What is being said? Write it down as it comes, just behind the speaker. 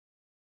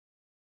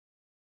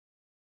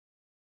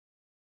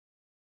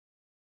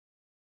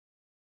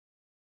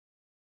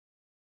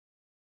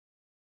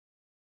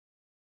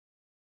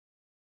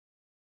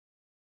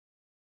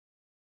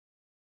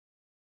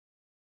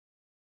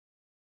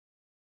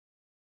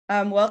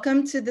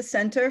Welcome to the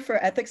Center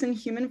for Ethics and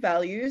Human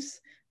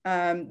Values,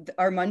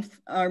 our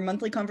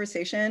monthly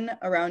conversation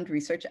around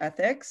research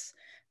ethics.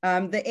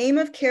 The aim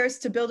of CARE is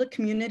to build a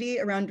community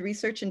around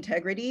research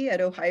integrity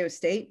at Ohio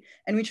State,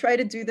 and we try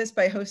to do this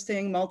by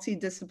hosting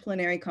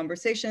multidisciplinary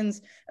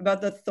conversations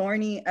about the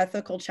thorny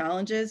ethical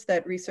challenges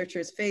that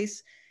researchers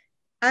face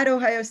at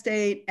Ohio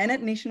State and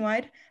at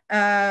Nationwide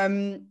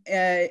in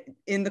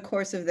the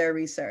course of their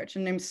research.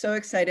 And I'm so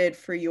excited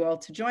for you all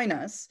to join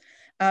us.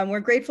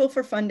 We're grateful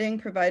for funding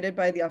provided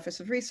by the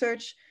Office of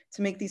Research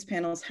to make these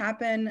panels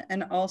happen,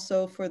 and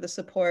also for the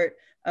support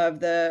of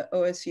the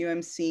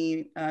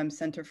OSUMC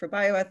Center for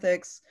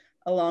Bioethics,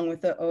 along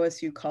with the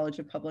OSU College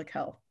of Public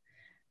Health.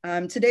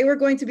 Today, we're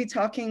going to be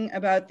talking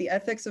about the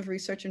ethics of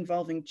research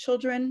involving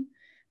children.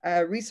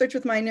 Research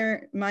with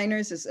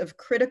minors is of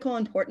critical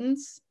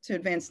importance to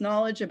advance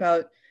knowledge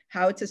about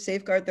how to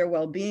safeguard their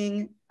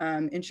well-being,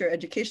 ensure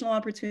educational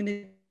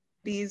opportunities,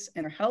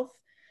 and their health.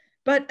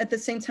 But at the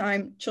same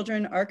time,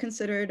 children are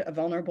considered a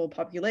vulnerable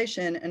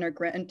population and are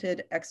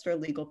granted extra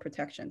legal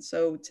protection.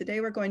 So today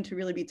we're going to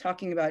really be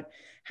talking about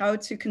how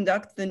to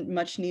conduct the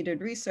much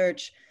needed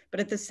research, but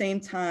at the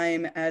same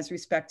time as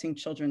respecting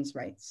children's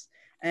rights.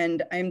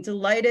 And I'm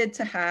delighted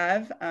to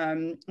have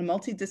a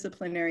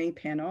multidisciplinary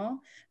panel.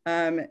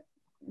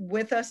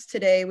 With us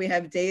today, we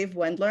have Dave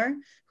Wendler,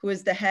 who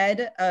is the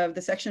head of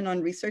the section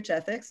on research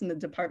ethics in the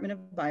Department of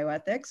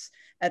Bioethics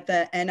at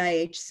the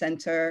NIH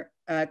Center,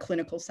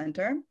 Clinical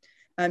Center.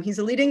 He's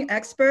a leading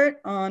expert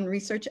on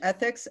research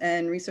ethics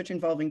and research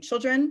involving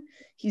children.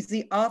 He's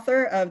the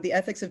author of The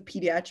Ethics of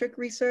Pediatric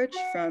Research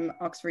from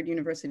Oxford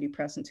University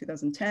Press in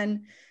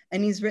 2010.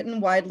 And he's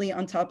written widely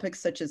on topics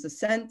such as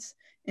assent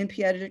in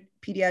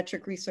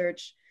pediatric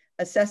research,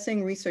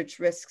 assessing research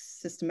risks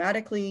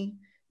systematically,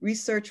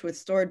 research with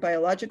stored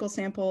biological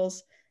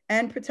samples,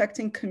 and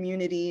protecting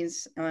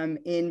communities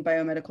in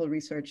biomedical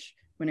research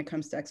when it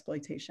comes to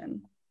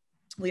exploitation.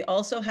 We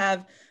also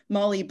have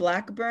Molly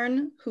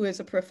Blackburn, who is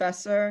a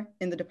professor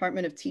in the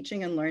Department of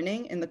Teaching and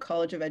Learning in the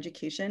College of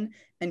Education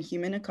and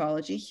Human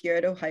Ecology here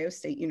at Ohio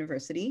State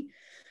University.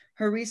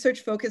 Her research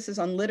focuses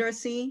on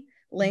literacy,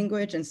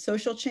 language, and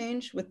social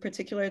change, with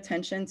particular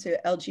attention to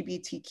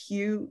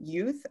LGBTQ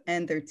youth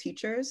and their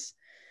teachers.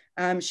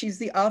 She's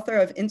the author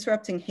of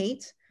Interrupting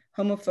Hate,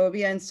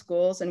 Homophobia in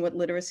Schools and What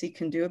Literacy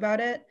Can Do About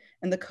It,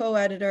 and the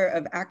co-editor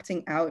of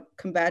Acting Out,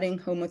 Combating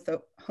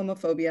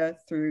Homophobia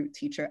Through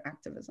Teacher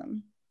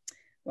Activism.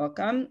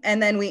 Welcome.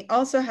 And then we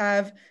also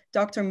have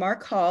Dr.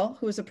 Mark Hall,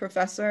 who is a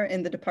professor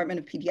in the Department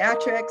of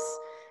Pediatrics,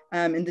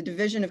 in the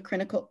Division of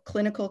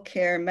Clinical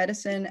Care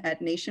Medicine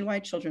at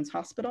Nationwide Children's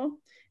Hospital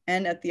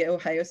and at the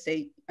Ohio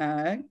State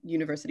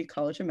University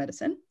College of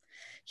Medicine.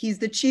 He's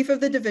the chief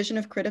of the Division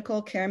of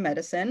Critical Care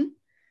Medicine,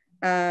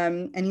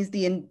 and he's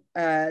the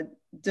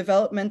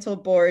Developmental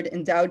Board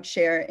Endowed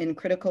Chair in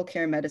Critical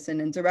Care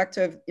Medicine and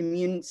Director of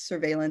Immune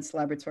Surveillance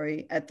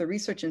Laboratory at the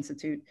Research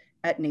Institute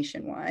at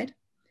Nationwide.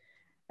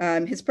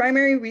 His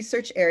primary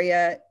research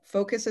area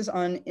focuses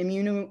on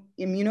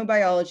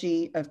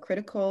immunobiology of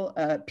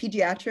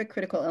pediatric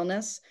critical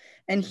illness,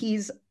 and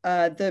he's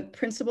the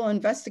principal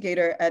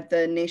investigator at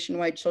the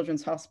Nationwide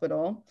Children's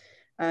Hospital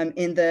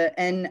in the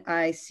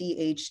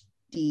NICHD's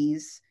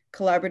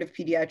Collaborative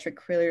Pediatric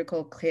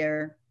Critical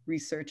Care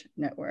Research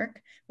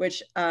Network,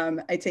 which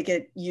I take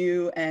it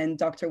you and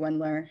Dr.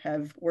 Wendler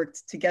have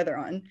worked together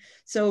on.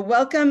 So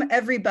welcome,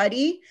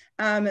 everybody.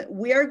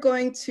 We are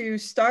going to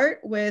start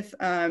with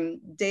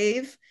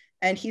Dave,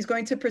 and he's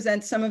going to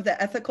present some of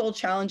the ethical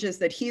challenges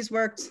that he's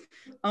worked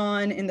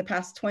on in the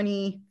past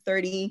 20,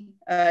 30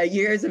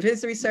 years of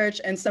his research,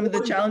 and some of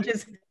the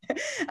challenges.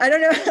 I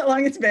don't know how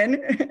long it's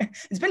been.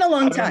 It's been a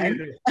long time.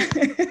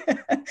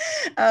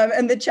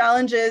 And the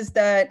challenges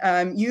that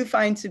you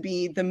find to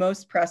be the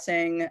most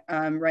pressing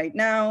right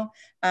now.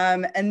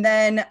 And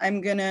then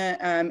I'm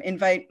gonna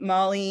invite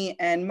Molly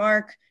and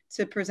Mark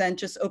to present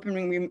just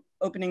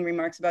opening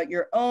remarks about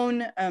your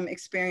own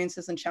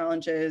experiences and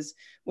challenges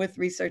with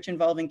research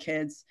involving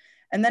kids.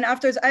 And then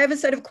afterwards, I have a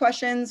set of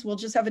questions. We'll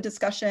just have a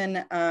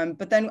discussion,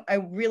 but then I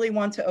really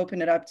want to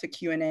open it up to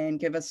Q&A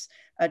and give us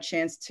a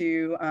chance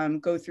to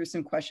go through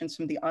some questions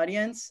from the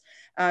audience.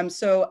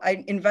 So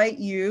I invite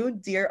you,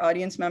 dear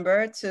audience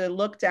member, to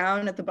look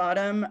down at the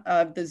bottom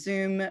of the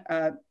Zoom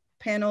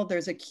panel.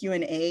 There's a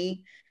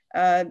Q&A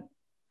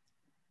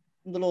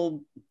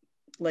little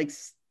like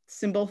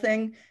symbol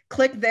thing.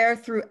 Click there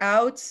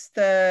throughout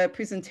the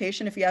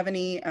presentation if you have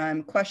any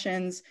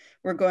questions.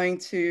 We're going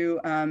to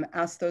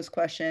ask those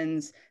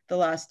questions the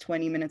last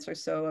 20 minutes or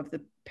so of the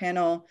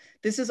panel.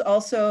 There is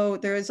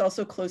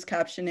also closed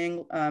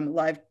captioning,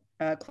 live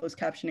closed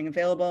captioning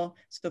available,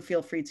 so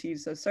feel free to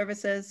use those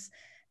services.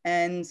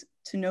 And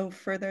to no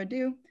further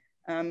ado,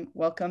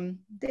 welcome,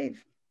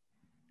 Dave.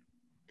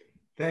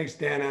 Thanks,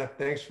 Dana.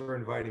 Thanks for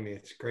inviting me.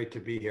 It's great to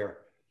be here.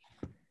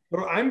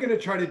 What I'm going to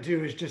try to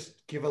do is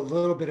just give a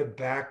little bit of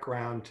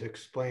background to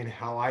explain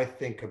how I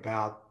think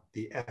about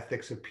the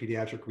ethics of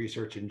pediatric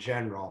research in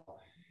general.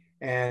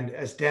 And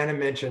as Dana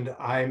mentioned,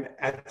 I'm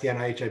at the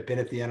NIH. I've been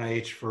at the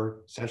NIH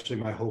for essentially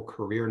my whole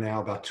career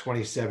now, about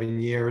 27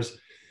 years.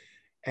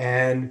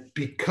 And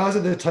because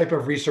of the type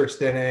of research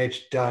that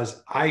NIH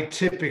does, I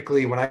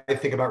typically, when I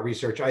think about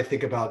research, I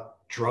think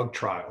about drug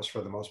trials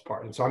for the most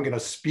part. And so I'm going to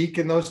speak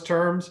in those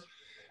terms,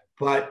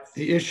 but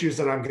the issues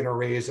that I'm going to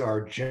raise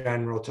are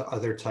general to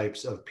other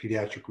types of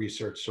pediatric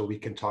research, so we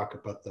can talk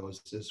about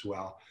those as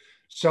well.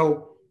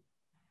 So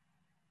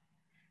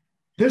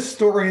this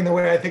story and the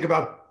way I think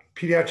about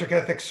pediatric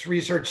ethics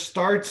research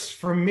starts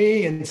for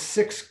me in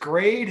 6th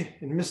grade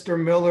in Mr.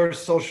 Miller's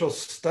social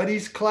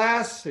studies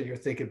class. So you're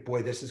thinking,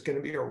 boy, this is going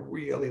to be a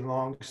really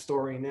long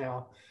story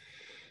now.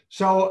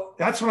 So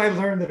that's when I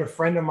learned that a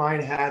friend of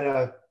mine had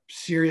a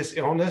serious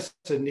illness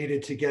and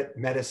needed to get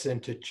medicine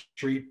to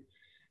treat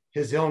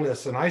his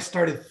illness. And I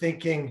started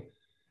thinking,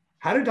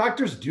 how do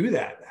doctors do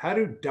that? How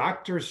do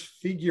doctors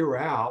figure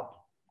out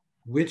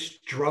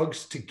which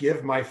drugs to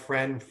give my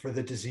friend for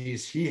the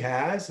disease he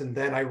has? And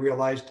then I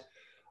realized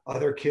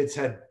other kids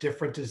had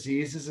different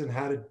diseases, and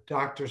how did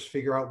doctors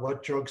figure out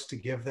what drugs to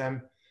give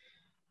them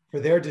for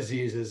their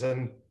diseases?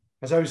 And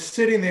as I was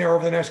sitting there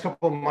over the next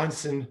couple of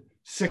months in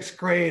 6th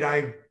grade,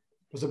 I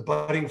was a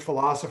budding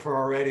philosopher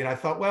already. And I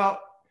thought, well,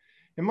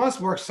 it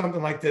must work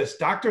something like this.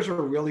 Doctors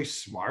are really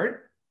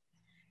smart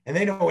and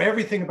they know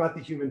everything about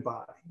the human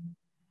body.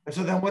 And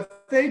so then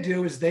what they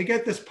do is they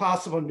get this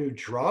possible new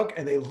drug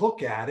and they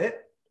look at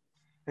it.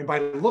 And by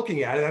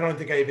looking at it, I don't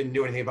think I even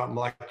knew anything about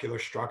molecular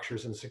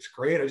structures in 6th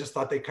grade. I just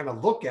thought they kind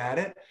of look at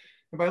it.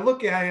 And by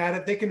looking at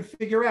it, they can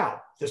figure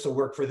out this will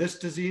work for this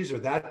disease or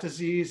that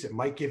disease. It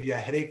might give you a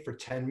headache for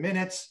 10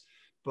 minutes,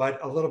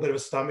 but a little bit of a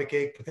stomach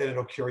ache, but then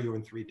it'll cure you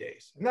in 3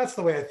 days. And that's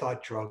the way I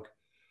thought drug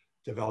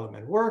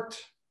development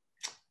worked.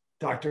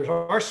 Doctors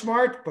are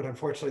smart, but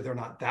unfortunately they're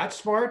not that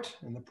smart.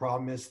 And the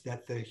problem is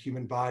that the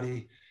human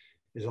body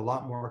is a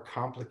lot more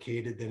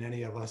complicated than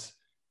any of us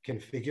can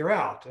figure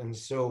out. And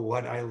so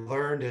what I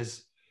learned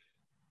is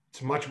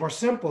it's much more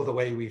simple the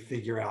way we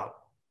figure out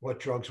what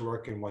drugs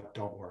work and what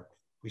don't work.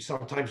 We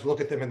sometimes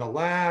look at them in the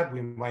lab,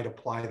 we might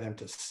apply them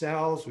to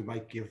cells, we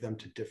might give them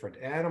to different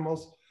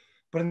animals,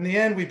 but in the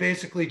end, we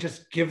basically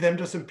just give them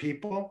to some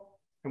people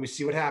and we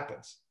see what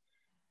happens.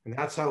 And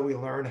that's how we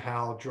learn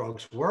how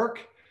drugs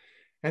work.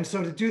 And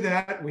so to do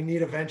that, we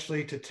need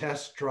eventually to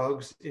test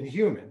drugs in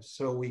humans.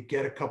 So we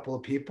get a couple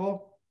of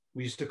people.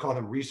 We used to call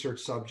them research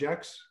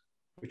subjects.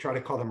 We try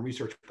to call them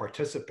research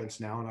participants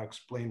now, and I'll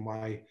explain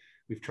why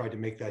we've tried to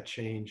make that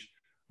change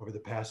over the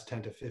past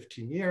 10 to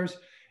 15 years.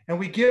 And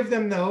we give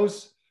them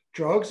those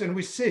drugs and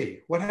we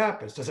see what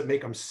happens. Does it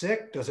make them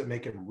sick? Does it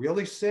make them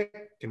really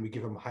sick? Can we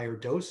give them higher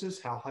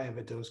doses? How high of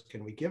a dose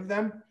can we give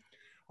them?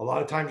 A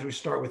lot of times we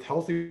start with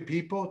healthy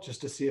people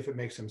just to see if it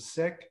makes them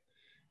sick.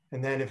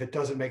 And then if it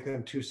doesn't make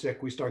them too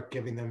sick, we start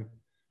giving them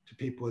to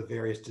people with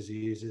various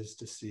diseases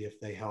to see if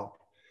they help.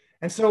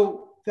 And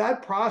so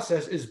that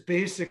process is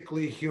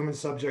basically human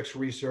subjects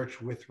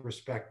research with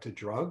respect to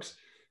drugs.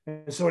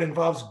 And so it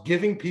involves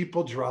giving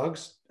people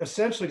drugs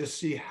essentially to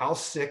see how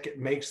sick it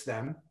makes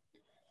them,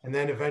 and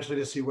then eventually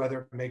to see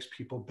whether it makes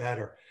people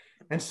better.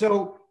 And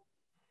so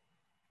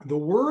the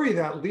worry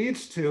that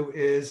leads to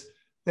is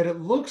that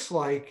it looks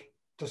like,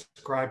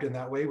 described in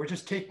that way, we're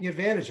just taking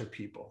advantage of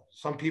people.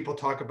 Some people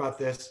talk about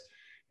this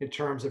in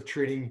terms of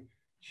treating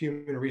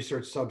human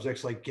research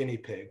subjects like guinea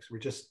pigs. We're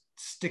just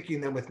sticking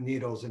them with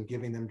needles and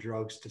giving them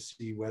drugs to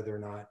see whether or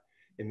not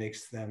it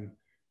makes them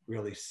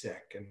really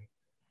sick. And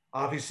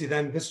obviously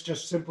then this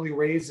just simply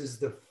raises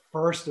the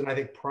first and I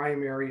think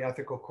primary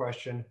ethical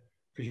question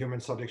for human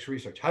subjects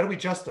research. How do we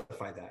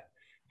justify that?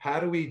 How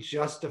do we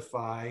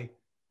justify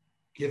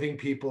giving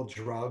people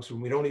drugs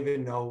when we don't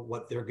even know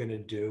what they're going to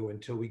do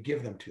until we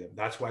give them to them?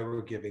 That's why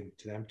we're giving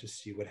to them, to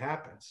see what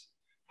happens.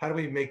 How do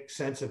we make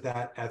sense of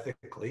that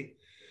ethically?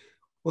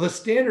 Well, the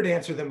standard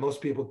answer that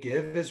most people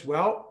give is,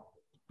 well,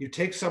 you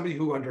take somebody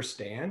who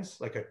understands,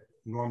 like a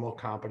normal,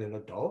 competent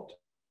adult,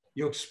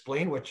 you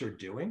explain what you're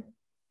doing,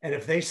 and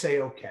if they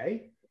say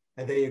okay,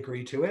 and they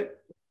agree to it,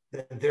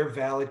 then their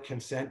valid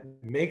consent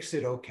makes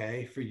it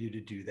okay for you to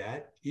do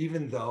that,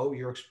 even though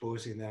you're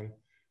exposing them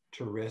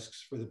to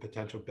risks for the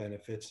potential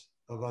benefits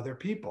of other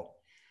people.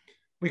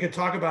 We can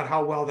talk about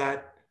how well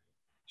that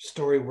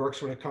story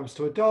works when it comes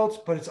to adults,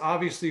 but it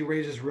obviously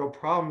raises real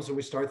problems when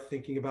we start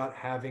thinking about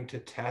having to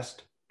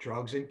test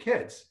drugs in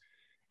kids.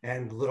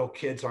 And little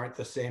kids aren't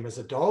the same as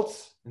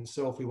adults. And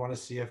so if we want to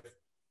see if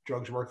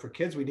drugs work for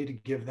kids, we need to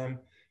give them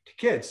to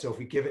kids. So if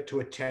we give it to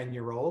a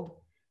 10-year-old,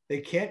 they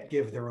can't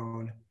give their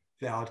own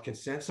valid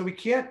consent. So we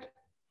can't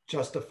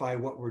justify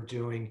what we're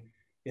doing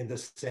in the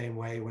same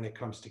way when it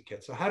comes to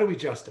kids. So how do we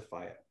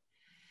justify it?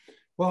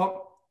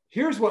 Well,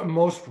 here's what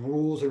most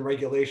rules and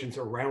regulations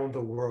around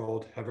the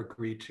world have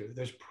agreed to.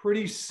 There's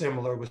pretty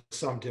similar with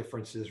some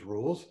differences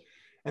rules.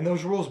 And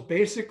those rules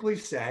basically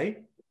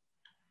say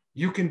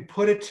you can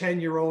put a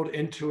 10-year-old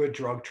into a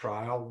drug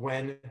trial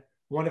when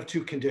one of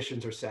two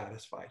conditions are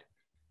satisfied.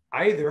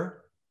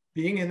 Either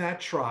being in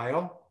that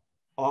trial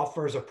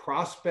offers a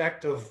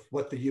prospect of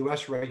what the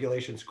US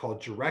regulations call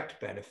direct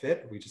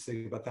benefit. We just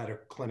think about that, a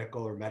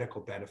clinical or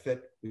medical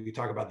benefit. We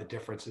talk about the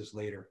differences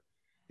later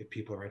if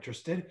people are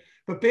interested.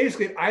 But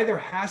basically, it either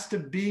has to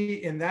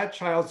be in that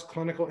child's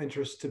clinical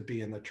interest to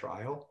be in the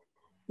trial,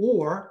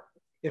 or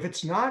if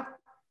it's not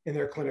in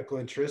their clinical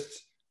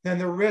interests, then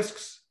the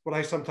risks, what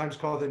I sometimes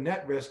call the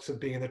net risks of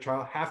being in the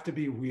trial, have to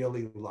be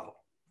really low.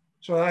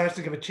 So that has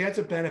to give a chance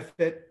of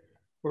benefit,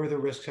 or the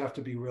risks have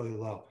to be really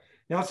low.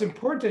 Now, it's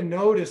important to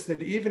notice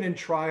that even in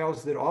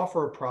trials that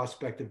offer a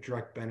prospect of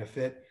direct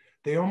benefit,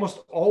 they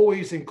almost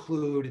always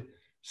include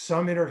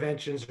some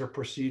interventions or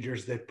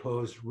procedures that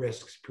pose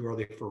risks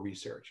purely for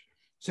research.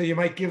 So you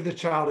might give the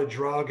child a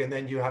drug and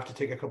then you have to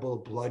take a couple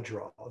of blood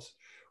draws,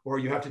 or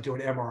you have to do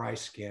an MRI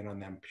scan on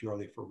them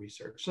purely for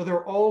research. So there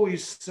are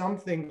always some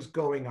things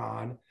going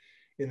on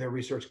in the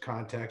research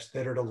context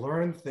that are to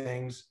learn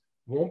things,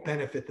 won't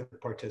benefit the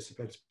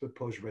participants, but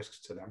pose risks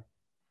to them.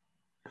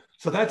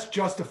 So that's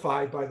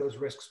justified by those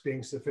risks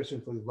being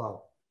sufficiently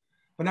low.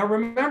 But now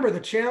remember, the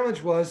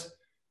challenge was,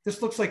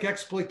 this looks like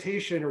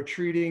exploitation or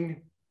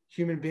treating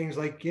human beings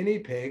like guinea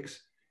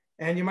pigs.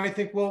 And you might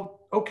think,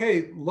 well,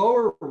 okay,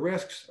 lower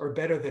risks are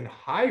better than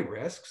high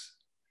risks,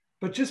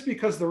 but just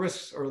because the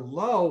risks are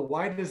low,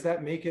 why does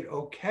that make it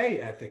okay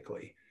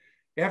ethically?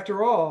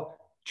 After all,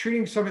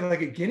 treating somebody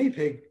like a guinea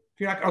pig, if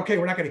you're not, okay,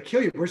 we're not going to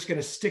kill you, we're just going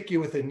to stick you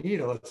with a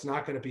needle, it's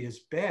not going to be as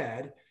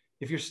bad.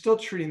 If you're still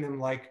treating them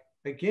like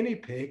a guinea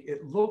pig,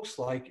 it looks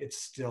like it's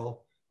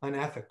still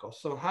unethical.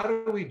 So how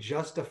do we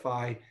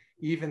justify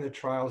even the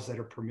trials that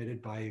are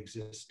permitted by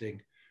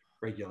existing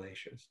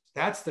regulations?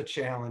 That's the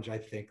challenge, I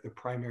think, the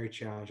primary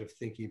challenge of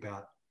thinking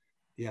about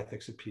the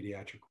ethics of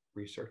pediatric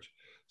research.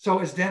 So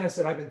as Dennis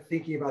said, I've been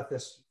thinking about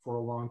this for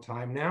a long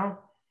time now.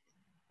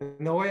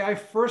 And the way I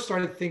first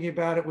started thinking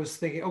about it was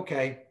thinking,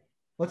 okay,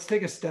 let's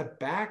take a step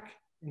back.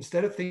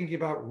 Instead of thinking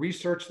about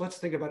research, let's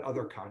think about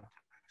other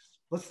contexts.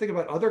 Let's think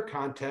about other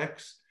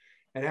contexts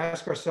and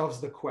ask ourselves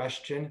the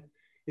question,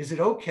 is it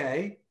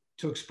okay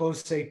to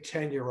expose, say,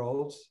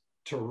 10-year-olds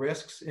to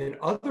risks in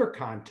other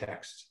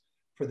contexts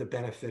for the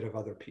benefit of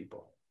other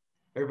people?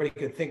 Everybody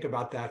can think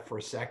about that for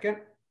a second.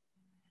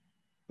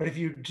 But if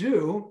you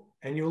do,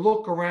 and you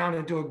look around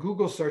and do a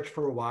Google search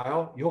for a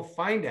while, you'll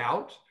find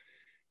out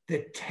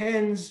that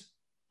tens,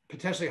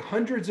 potentially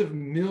hundreds of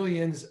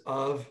millions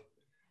of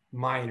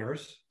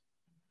minors,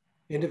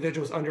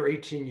 individuals under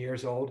 18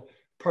 years old,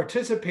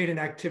 participate in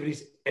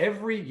activities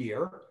every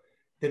year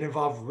that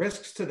involve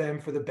risks to them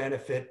for the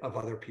benefit of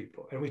other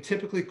people. And we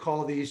typically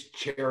call these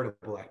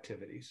charitable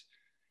activities.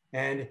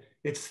 And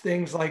it's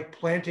things like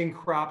planting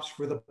crops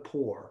for the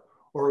poor,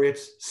 or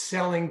it's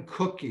selling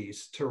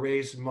cookies to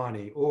raise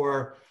money,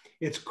 or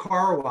it's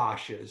car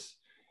washes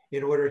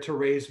in order to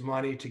raise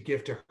money to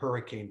give to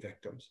hurricane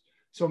victims.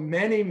 So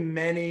many,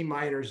 many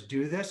minors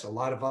do this. A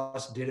lot of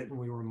us did it when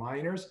we were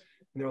minors.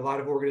 And there are a lot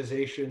of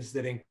organizations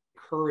that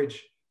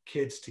encourage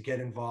kids to get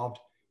involved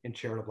in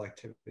charitable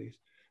activities.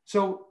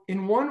 So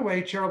in one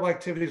way, charitable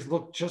activities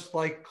look just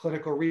like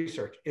clinical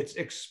research. It's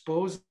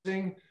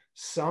exposing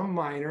some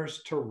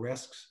minors to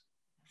risks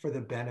for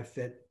the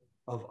benefit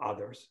of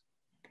others.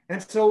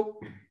 And so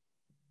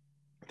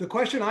the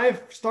question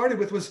I've started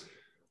with was,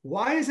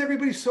 why is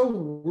everybody so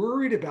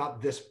worried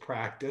about this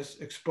practice,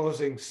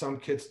 exposing some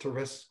kids to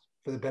risks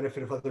for the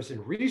benefit of others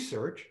in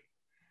research?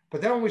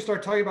 But then when we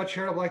start talking about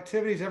charitable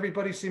activities,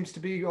 everybody seems to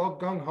be all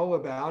gung-ho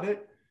about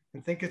it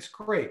and think it's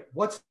great.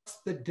 What's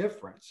the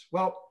difference?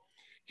 Well,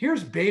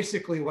 here's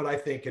basically what I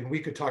think, and we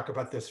could talk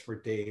about this for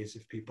days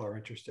if people are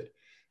interested,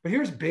 but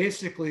here's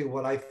basically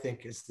what I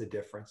think is the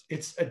difference.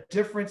 It's a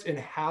difference in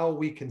how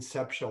we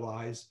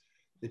conceptualize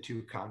the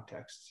two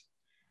contexts.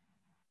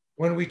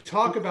 When we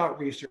talk about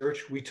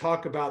research, we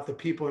talk about the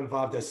people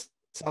involved as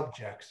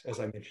subjects, as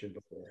I mentioned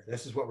before.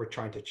 This is what we're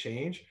trying to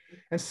change.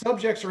 And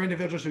subjects are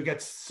individuals who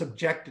get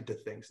subjected to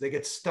things. They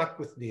get stuck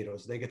with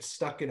needles. They get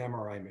stuck in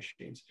MRI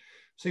machines.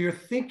 So you're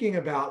thinking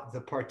about the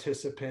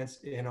participants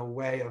in a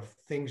way of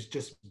things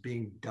just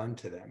being done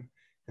to them.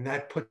 And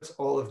that puts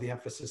all of the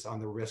emphasis on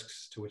the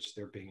risks to which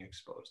they're being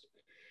exposed.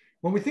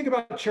 When we think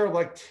about charitable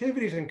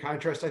activities, in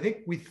contrast, I think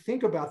we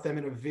think about them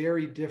in a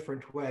very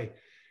different way.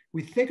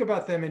 We think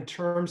about them in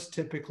terms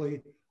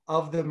typically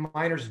of the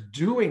minors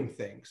doing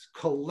things,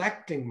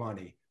 collecting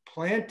money,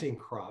 planting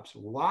crops,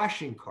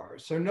 washing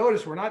cars. So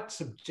notice we're not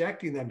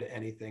subjecting them to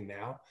anything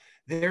now.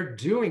 They're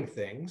doing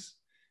things.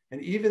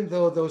 And even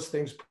though those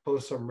things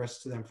pose some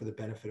risks to them for the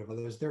benefit of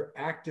others, they're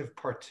active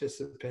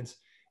participants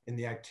in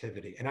the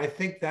activity. And I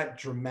think that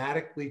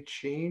dramatically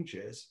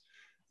changes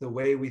the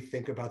way we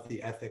think about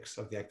the ethics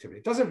of the activity.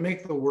 It doesn't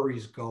make the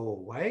worries go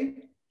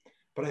away,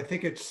 but I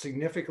think it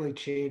significantly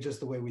changes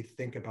the way we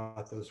think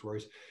about those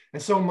worries.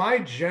 And so my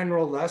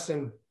general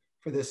lesson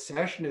for this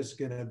session is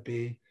going to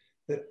be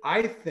that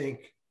I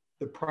think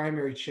the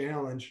primary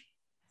challenge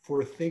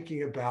for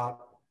thinking about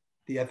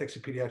the ethics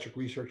of pediatric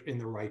research in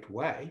the right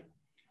way,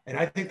 and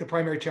I think the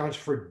primary challenge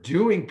for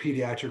doing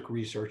pediatric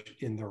research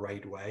in the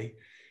right way,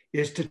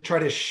 is to try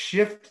to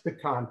shift the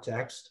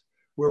context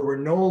where we're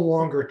no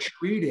longer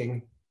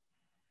treating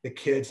the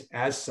kids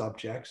as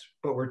subjects,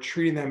 but we're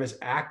treating them as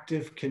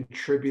active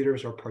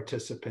contributors or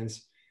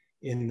participants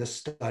in the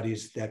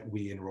studies that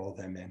we enroll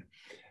them in.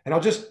 And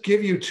I'll just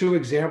give you two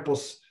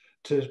examples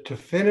to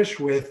finish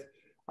with,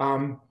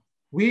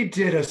 we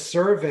did a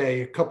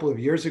survey a couple of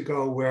years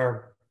ago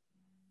where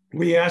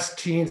we asked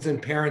teens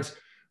and parents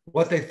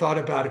what they thought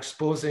about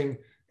exposing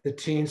the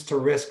teens to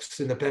risks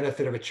and the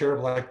benefit of a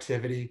charitable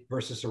activity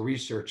versus a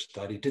research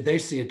study. Did they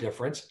see a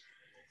difference?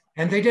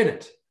 And they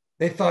didn't.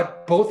 They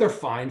thought both are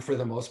fine for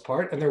the most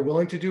part, and they're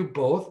willing to do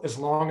both as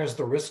long as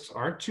the risks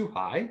aren't too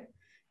high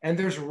and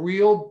there's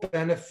real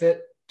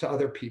benefit to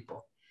other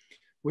people.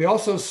 We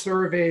also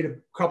surveyed a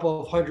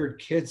couple of hundred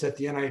kids at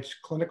the NIH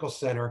Clinical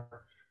Center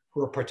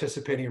who are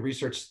participating in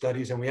research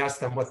studies, and we asked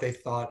them what they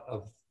thought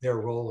of their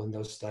role in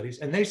those studies.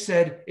 And they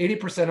said,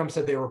 80% of them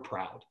said they were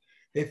proud.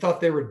 They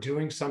thought they were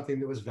doing something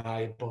that was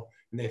valuable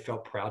and they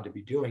felt proud to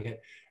be doing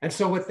it. And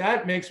so what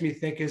that makes me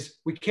think is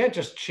we can't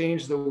just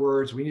change the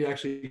words. We need to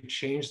actually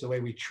change the way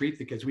we treat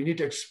the kids. We need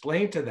to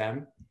explain to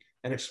them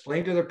and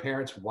explain to their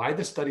parents why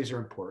the studies are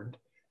important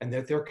and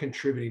that they're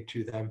contributing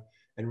to them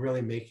and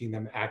really making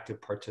them active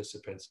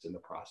participants in the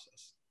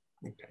process.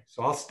 Okay,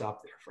 so I'll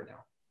stop there for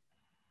now.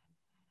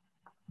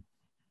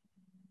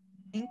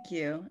 Thank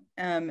you.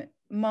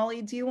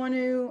 Molly, do you want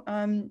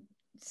to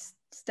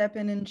step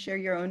in and share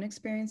your own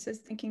experiences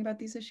thinking about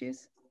these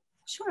issues?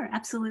 Sure,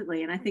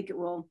 absolutely. And I think it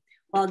will,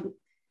 well,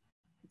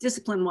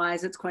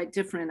 discipline-wise, it's quite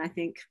different. I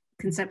think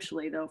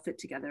conceptually they'll fit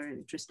together in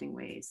interesting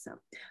ways.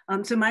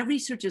 So my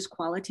research is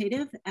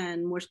qualitative,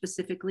 and more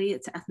specifically,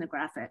 it's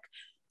ethnographic.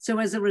 So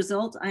as a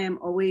result, I am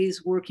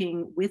always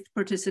working with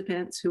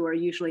participants who are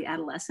usually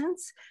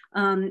adolescents,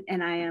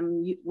 and I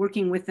am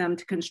working with them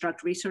to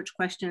construct research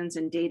questions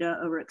and data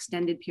over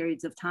extended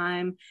periods of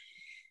time,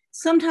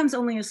 sometimes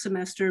only a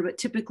semester, but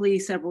typically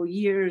several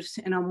years,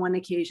 and on one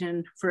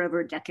occasion for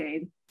over a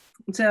decade.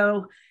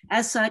 So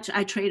as such,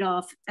 I trade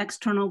off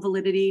external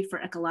validity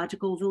for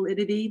ecological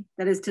validity.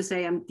 That is to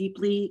say, I'm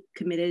deeply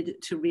committed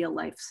to real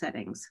life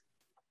settings.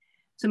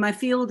 So my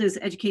field is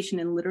education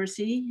and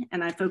literacy,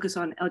 and I focus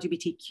on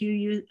LGBTQ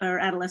youth, or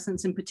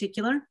adolescents in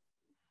particular.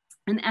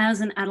 And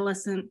as an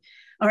adolescent,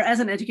 or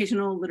as an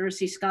educational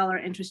literacy scholar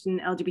interested in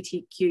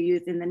LGBTQ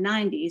youth in the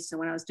 90s, so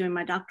when I was doing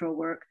my doctoral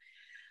work,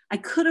 I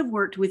could have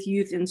worked with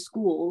youth in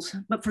schools,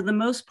 but for the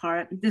most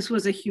part, this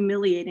was a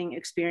humiliating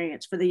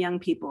experience for the young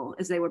people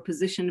as they were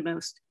positioned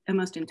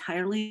almost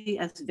entirely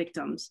as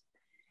victims.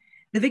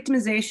 The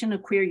victimization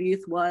of queer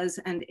youth was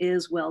and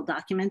is well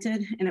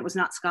documented, and it was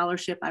not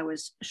scholarship I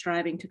was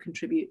striving to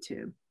contribute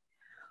to.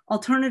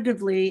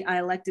 Alternatively, I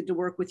elected to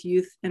work with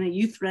youth in a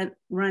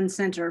youth-run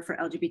center for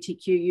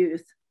LGBTQ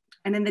youth.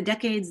 And in the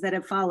decades that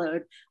have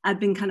followed,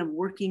 I've been kind of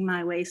working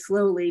my way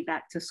slowly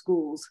back to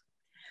schools.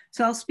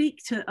 So I'll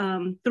speak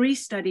to 3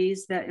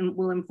 studies that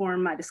will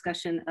inform my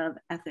discussion of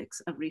ethics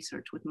of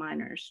research with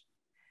minors.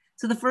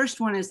 So the first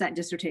one is that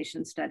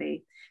dissertation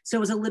study. So it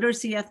was a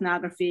literacy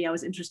ethnography. I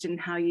was interested in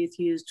how youth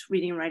used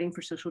reading and writing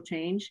for social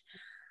change.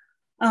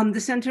 The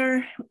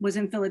center was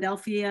in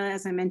Philadelphia.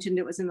 As I mentioned,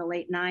 it was in the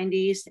late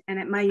 90s. And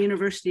at my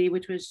university,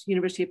 which was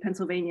University of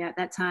Pennsylvania at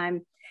that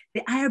time,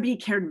 the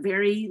IRB cared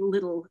very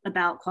little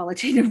about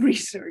qualitative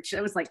research.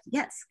 I was like,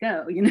 yes,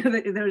 go. You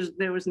know,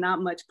 there was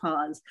not much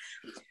pause.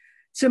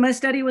 So my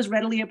study was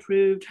readily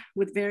approved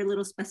with very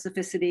little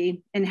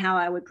specificity in how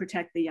I would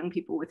protect the young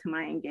people with whom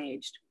I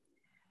engaged.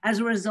 As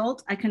a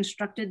result, I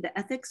constructed the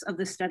ethics of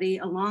the study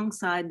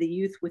alongside the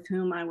youth with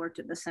whom I worked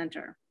at the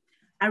center.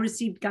 I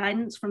received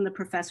guidance from the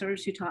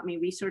professors who taught me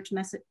research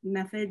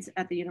methods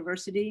at the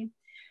university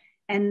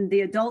and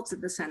the adults at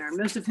the center,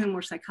 most of whom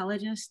were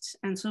psychologists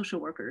and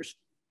social workers.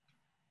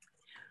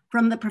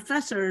 From the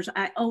professors,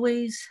 I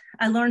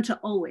learned to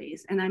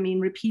always, and I mean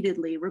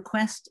repeatedly,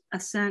 request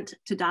assent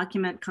to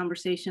document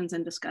conversations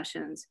and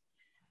discussions.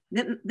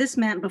 This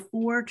meant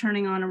before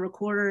turning on a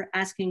recorder,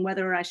 asking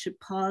whether I should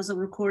pause a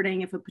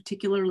recording if a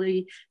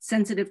particularly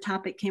sensitive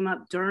topic came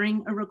up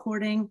during a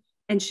recording,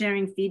 and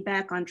sharing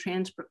feedback on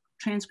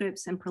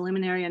transcripts and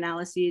preliminary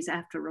analyses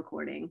after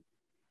recording.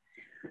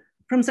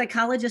 From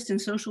psychologists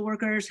and social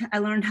workers, I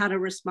learned how to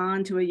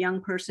respond to a young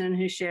person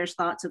who shares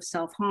thoughts of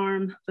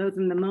self-harm, both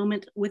in the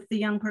moment with the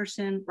young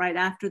person, right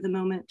after the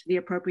moment to the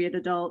appropriate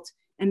adult,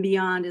 and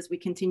beyond as we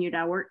continued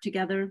our work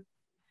together.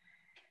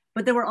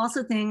 But there were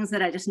also things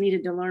that I just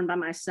needed to learn by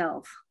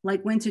myself,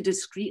 like when to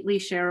discreetly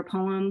share a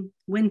poem,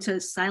 when to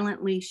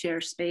silently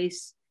share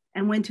space,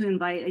 and when to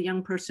invite a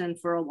young person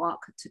for a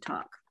walk to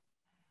talk.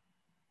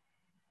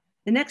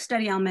 The next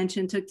study I'll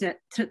mention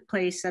took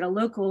place at a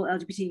local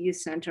LGBT youth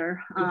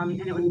center, and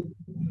it was,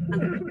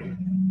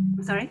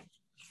 I'm sorry?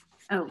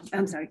 Oh,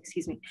 I'm sorry,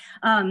 excuse me.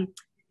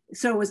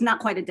 So it was not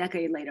quite a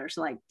decade later,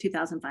 so like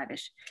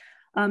 2005-ish.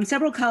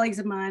 Several colleagues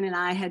of mine and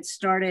I had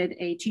started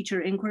a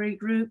teacher inquiry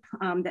group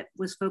that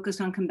was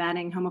focused on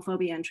combating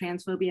homophobia and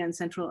transphobia in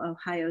Central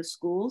Ohio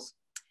schools.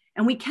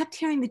 And we kept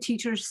hearing the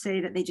teachers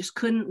say that they just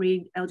couldn't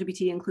read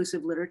LGBT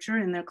inclusive literature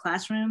in their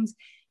classrooms,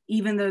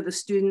 even though the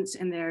students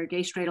in their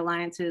gay straight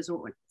alliances, or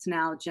what's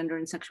now gender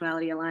and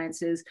sexuality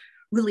alliances,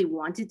 really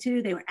wanted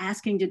to. They were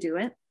asking to do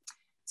it.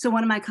 So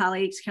one of my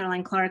colleagues,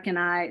 Caroline Clark, and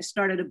I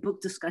started a book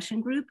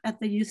discussion group at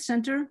the youth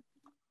center,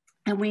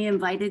 and we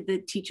invited the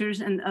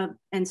teachers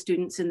and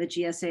students in the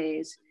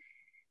GSAs.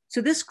 So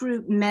this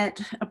group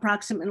met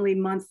approximately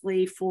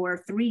monthly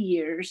for 3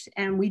 years,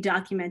 and we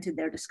documented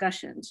their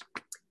discussions.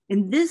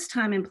 In this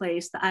time and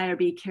place, the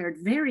IRB cared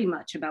very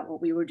much about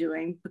what we were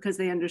doing because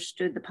they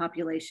understood the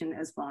population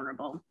as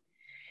vulnerable.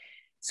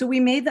 So we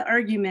made the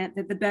argument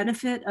that the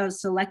benefit of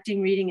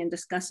selecting, reading, and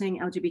discussing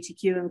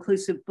LGBTQ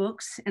inclusive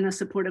books in a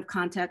supportive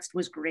context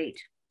was great.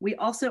 We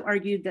also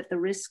argued that the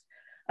risk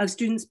of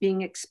students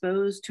being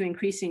exposed to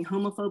increasing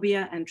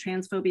homophobia and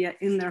transphobia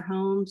in their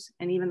homes,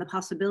 and even the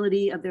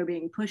possibility of their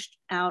being pushed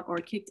out or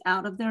kicked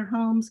out of their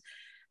homes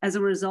as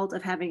a result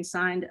of having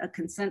signed a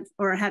consent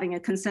or having a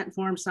consent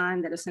form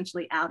signed that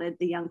essentially outed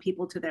the young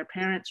people to their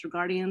parents or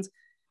guardians,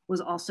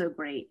 was also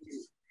great.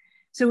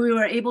 So we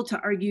were able to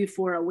argue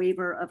for a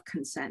waiver of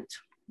consent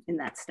in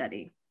that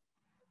study.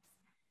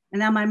 And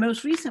now my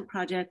most recent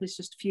project was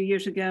just a few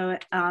years ago.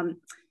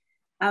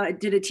 I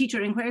did a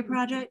teacher inquiry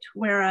project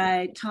where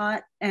I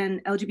taught an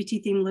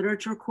LGBT themed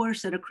literature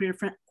course at a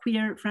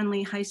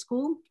queer-friendly high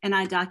school, and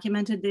I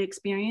documented the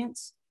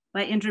experience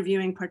by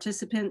interviewing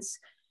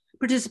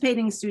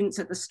participating students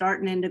at the start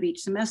and end of each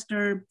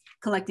semester,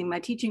 collecting my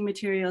teaching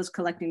materials,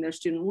 collecting their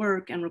student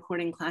work, and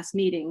recording class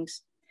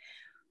meetings.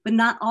 But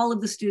not all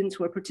of the students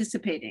were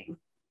participating.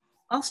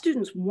 All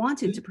students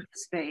wanted to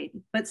participate,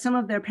 but some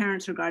of their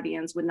parents or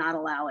guardians would not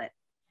allow it.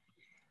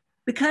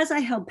 Because I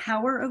held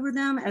power over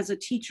them as a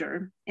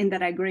teacher in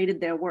that I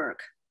graded their work,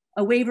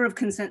 a waiver of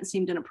consent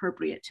seemed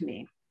inappropriate to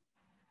me.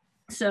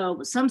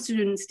 So some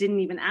students didn't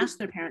even ask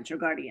their parents or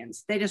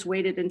guardians. They just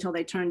waited until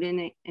they turned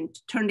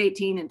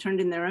 18 and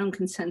turned in their own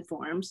consent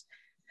forms.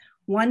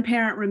 One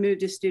parent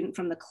removed a student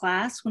from the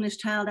class when his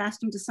child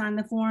asked him to sign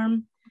the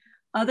form.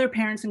 Other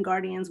parents and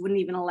guardians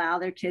wouldn't even allow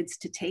their kids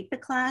to take the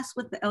class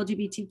with the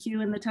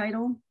LGBTQ in the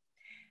title.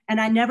 And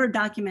I never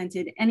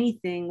documented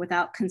anything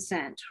without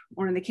consent,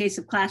 or in the case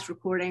of class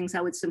recordings,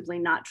 I would simply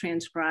not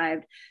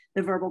transcribe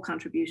the verbal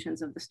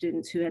contributions of the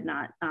students who had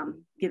not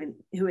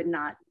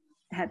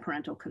had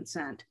parental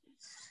consent.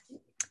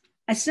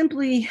 But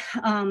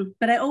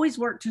I always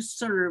worked to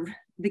serve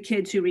the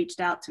kids who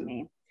reached out to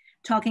me,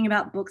 talking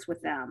about books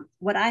with them,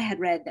 what I had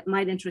read that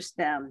might interest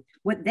them,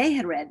 what they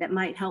had read that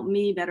might help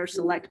me better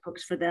select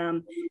books for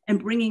them,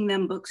 and bringing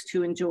them books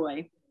to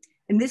enjoy.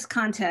 In this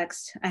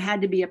context, I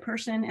had to be a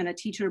person and a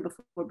teacher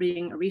before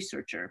being a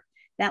researcher.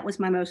 That was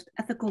my most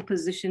ethical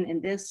position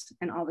in this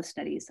and all the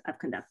studies I've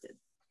conducted.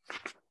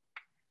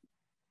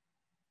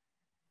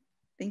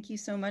 Thank you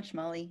so much,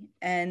 Molly.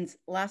 And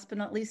last but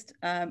not least,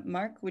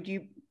 Mark, would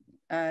you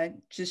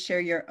just share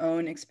your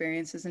own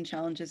experiences and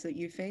challenges that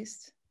you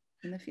faced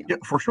in the field? Yeah,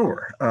 for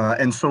sure.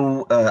 And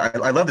so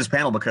I love this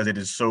panel because it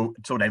is so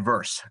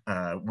diverse.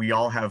 We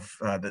all have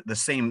the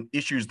same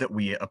issues that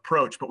we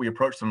approach, but we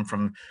approach them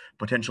from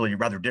potentially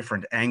rather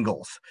different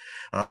angles.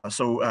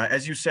 So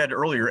as you said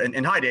earlier,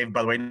 and hi, Dave,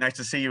 by the way, nice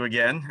to see you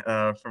again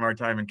from our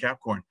time in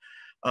Capcorn.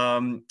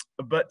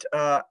 But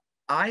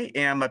I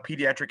am a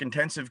pediatric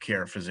intensive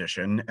care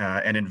physician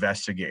and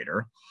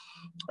investigator.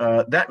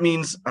 That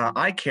means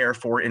I care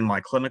for, in my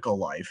clinical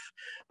life,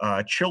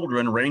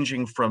 children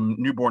ranging from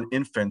newborn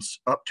infants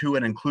up to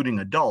and including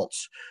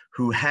adults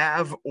who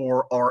have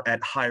or are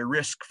at high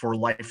risk for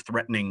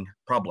life-threatening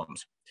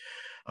problems.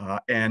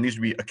 And these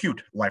would be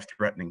acute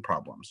life-threatening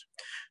problems.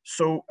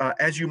 So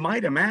as you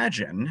might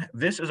imagine,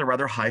 this is a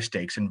rather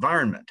high-stakes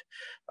environment.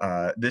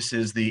 This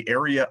is the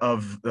area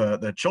of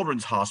the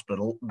children's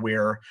hospital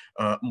where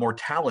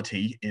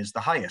mortality is the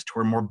highest,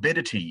 where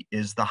morbidity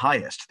is the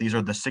highest. These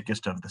are the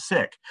sickest of the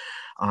sick.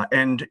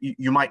 And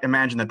you might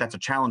imagine that that's a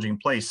challenging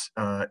place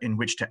in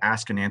which to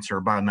ask and answer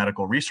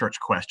biomedical research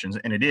questions,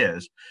 and it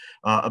is.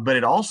 But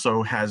it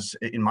also has,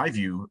 in my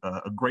view,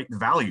 a great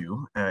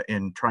value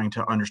in trying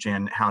to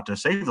understand how to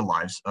save the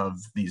lives of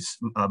these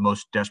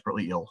most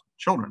desperately ill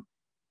children.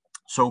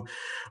 So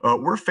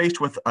we're faced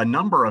with a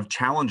number of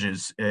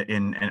challenges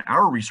in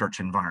our research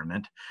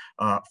environment.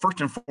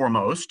 First and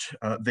foremost,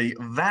 the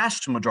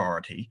vast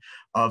majority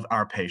of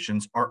our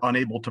patients are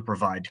unable to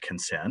provide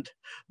consent.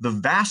 The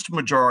vast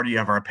majority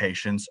of our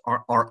patients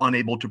are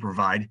unable to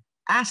provide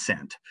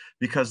assent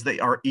because they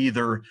are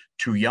either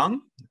too young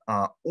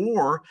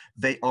or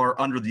they are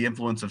under the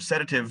influence of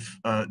sedative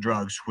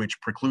drugs, which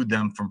preclude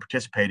them from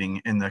participating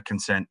in the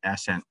consent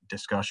assent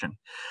discussion.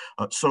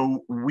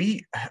 So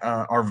we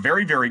are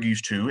very, very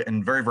used to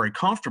and very, very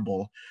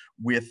comfortable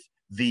with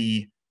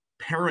the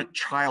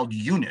parent-child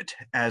unit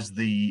as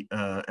the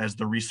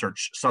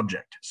research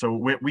subject. So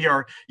we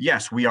are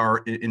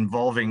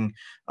involving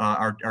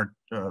our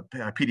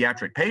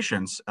pediatric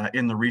patients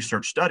in the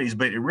research studies,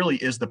 but it really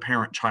is the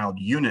parent-child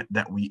unit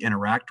that we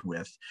interact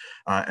with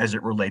as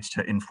it relates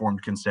to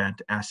informed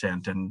consent,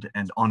 assent,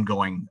 and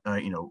ongoing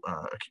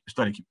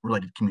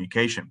study-related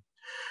communication.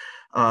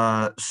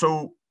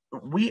 So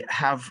we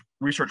have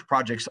research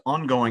projects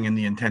ongoing in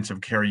the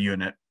intensive care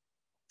unit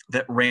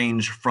that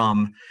range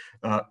from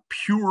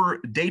pure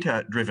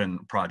data-driven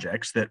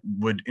projects that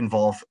would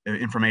involve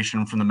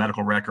information from the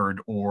medical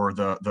record or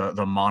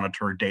the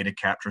monitor data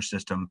capture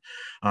system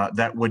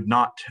that would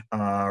not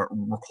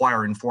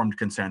require informed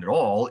consent at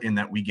all, in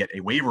that we get a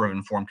waiver of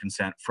informed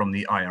consent from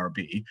the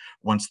IRB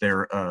once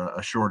they're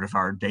assured of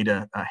our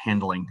data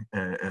handling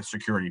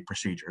security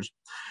procedures,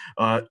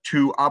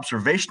 to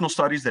observational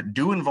studies that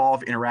do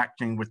involve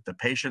interacting with the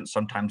patient,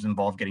 sometimes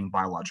involve getting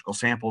biological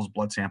samples,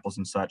 blood samples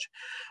and such,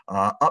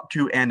 up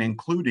to and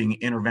including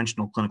interventional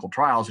clinical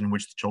trials in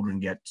which the children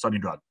get study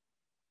drug.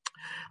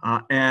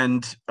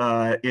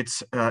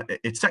 It's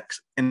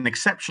an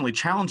exceptionally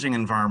challenging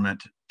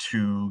environment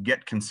to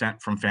get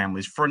consent from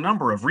families for a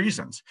number of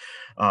reasons.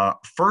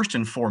 First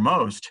and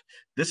foremost,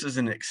 this is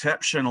an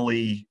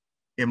exceptionally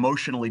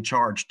emotionally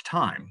charged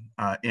time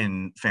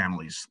in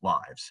families'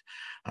 lives.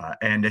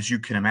 And as you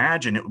can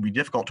imagine, it would be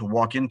difficult to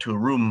walk into a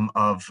room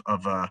of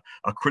a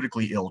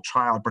critically ill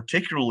child,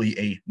 particularly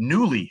a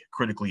newly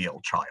critically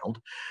ill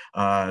child,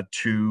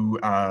 to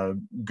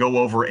go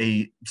over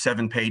a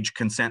 7-page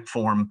consent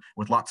form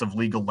with lots of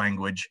legal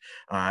language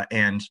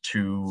and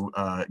to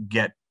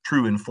get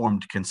true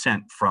informed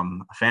consent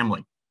from a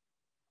family.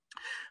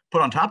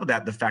 Put on top of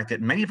that, the fact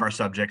that many of our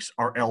subjects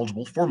are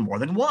eligible for more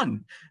than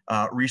one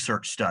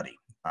research study.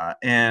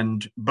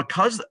 And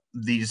because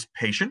these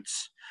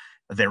patients,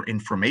 their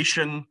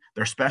information,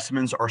 their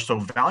specimens are so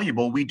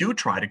valuable, we do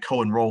try to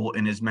co-enroll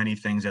in as many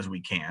things as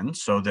we can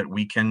so that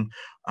we can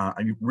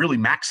really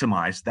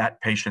maximize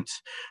that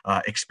patient's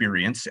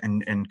experience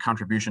and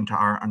contribution to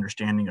our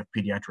understanding of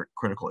pediatric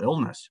critical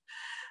illness.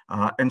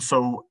 And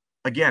so,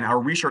 again, our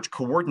research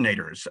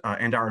coordinators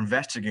and our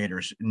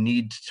investigators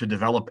need to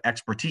develop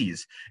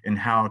expertise in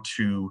how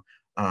to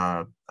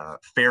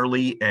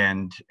fairly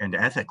and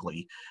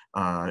ethically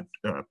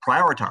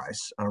prioritize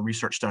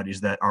research studies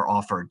that are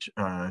offered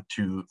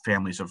to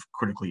families of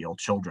critically ill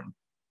children.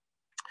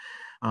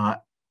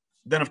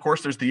 Then, of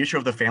course, there's the issue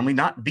of the family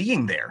not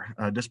being there.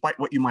 Despite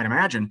what you might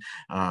imagine,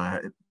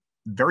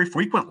 very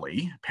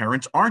frequently,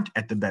 parents aren't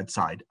at the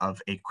bedside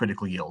of a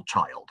critically ill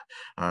child.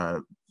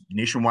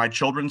 Nationwide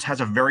Children's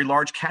has a very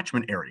large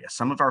catchment area.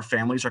 Some of our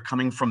families are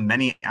coming from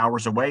many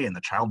hours away, and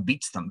the child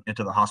beats them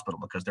into the hospital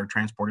because they're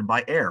transported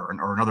by air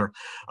or another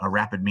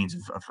rapid means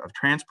of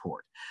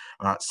transport.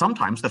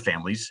 Sometimes the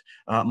families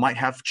might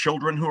have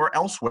children who are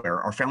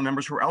elsewhere, or family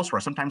members who are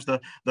elsewhere. Sometimes the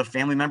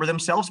family member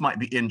themselves might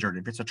be injured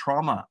if it's a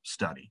trauma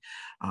study.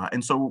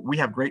 And so we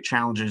have great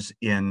challenges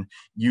in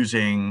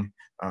using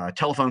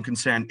telephone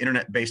consent,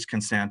 internet-based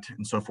consent,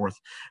 and so forth,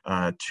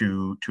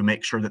 to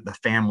make sure that the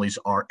families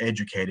are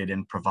educated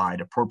and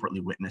provide appropriately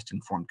witnessed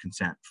informed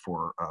consent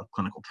for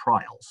clinical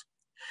trials.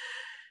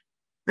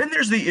 Then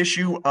there's the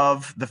issue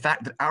of the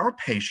fact that our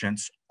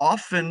patients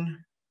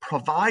often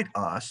provide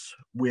us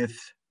with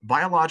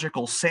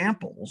biological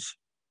samples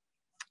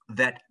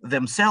that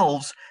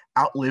themselves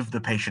outlive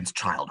the patient's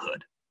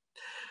childhood.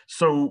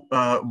 So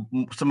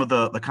some of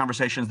the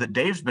conversations that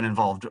Dave's been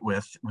involved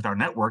with our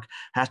network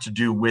has to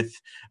do with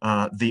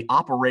the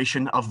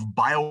operation of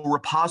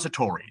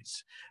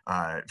biorepositories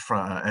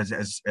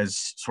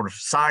as sort of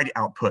side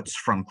outputs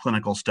from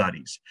clinical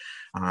studies.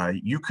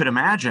 You could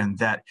imagine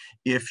that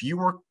if you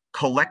were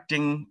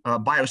collecting a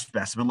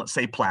biospecimen, let's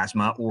say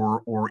plasma,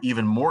 or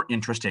even more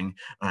interesting,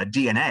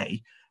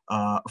 DNA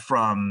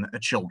from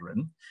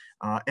children,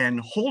 and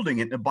holding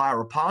it in a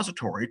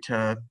biorepository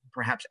to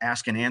perhaps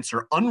ask and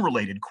answer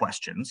unrelated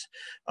questions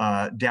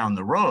down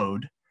the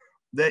road,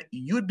 that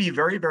you'd be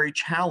very, very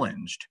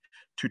challenged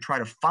to try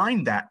to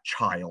find that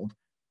child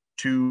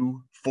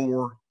 2,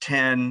 4,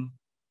 10,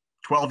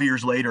 12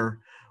 years later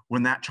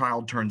when that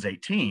child turns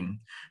 18,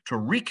 to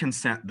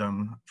reconsent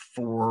them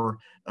for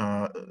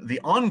the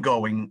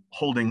ongoing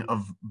holding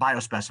of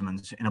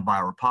biospecimens in a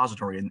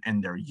biorepository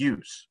and their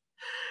use.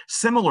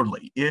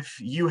 Similarly, if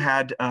you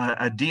had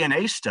a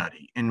DNA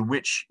study in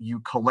which you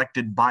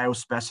collected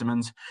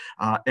biospecimens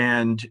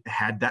and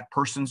had that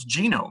person's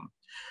genome,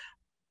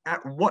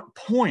 at what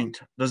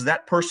point does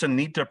that person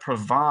need to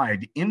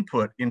provide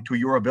input into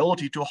your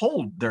ability to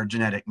hold their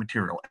genetic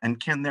material? And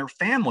can their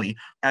family,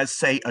 as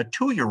say a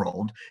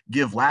 2-year-old,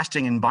 give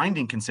lasting and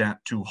binding consent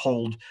to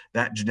hold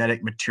that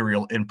genetic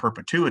material in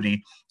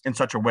perpetuity in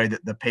such a way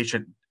that the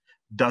patient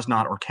does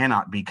not or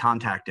cannot be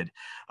contacted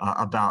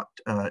about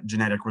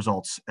genetic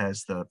results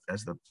as the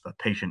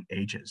patient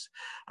ages?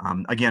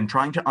 Again,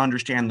 trying to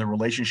understand the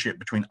relationship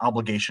between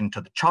obligation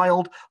to the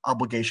child,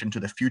 obligation to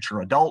the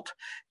future adult,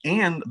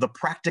 and the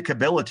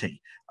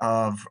practicability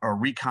of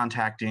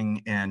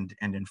recontacting and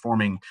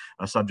informing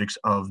subjects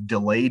of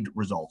delayed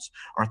results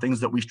are things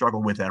that we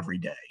struggle with every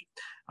day.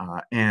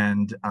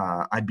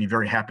 I'd be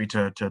very happy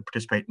to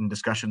participate in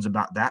discussions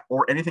about that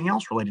or anything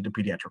else related to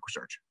pediatric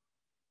research.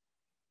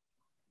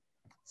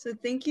 So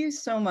thank you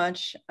so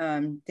much,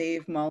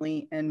 Dave,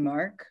 Molly, and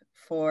Mark,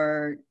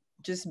 for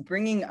just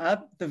bringing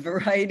up the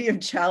variety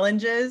of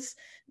challenges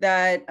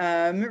that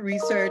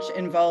research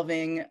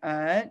involving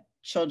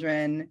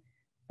children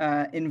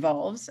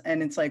involves.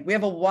 And it's like, we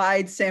have a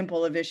wide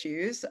sample of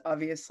issues,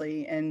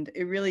 obviously, and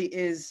it really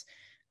is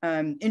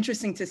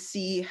interesting to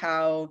see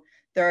how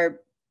there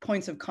are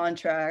points of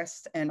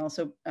contrast and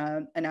also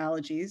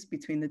analogies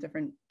between the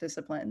different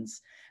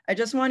disciplines. I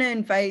just want to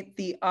invite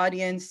the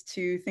audience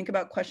to think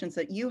about questions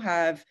that you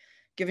have,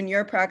 given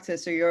your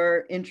practice or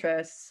your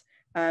interests.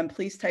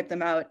 Please type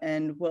them out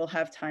and we'll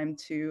have time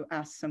to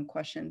ask some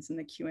questions in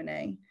the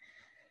Q&A.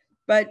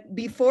 But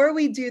before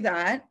we do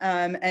that,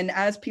 and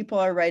as people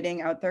are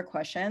writing out their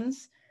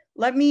questions,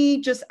 let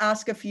me just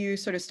ask a few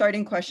sort of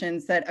starting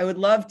questions that I would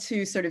love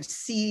to sort of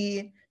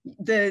see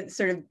the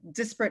sort of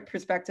disparate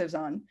perspectives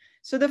on.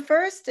 So the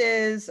first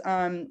is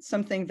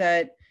something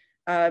that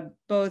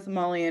both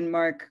Molly and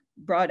Mark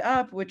brought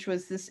up, which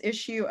was this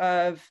issue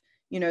of,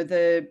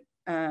 the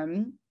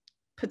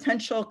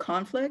potential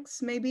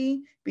conflicts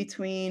maybe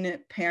between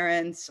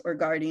parents or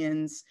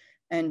guardians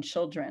and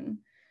children.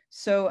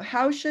 So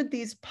how should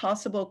these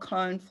possible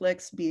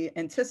conflicts be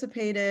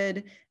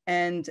anticipated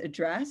and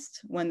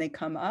addressed when they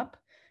come up?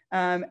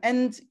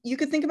 And you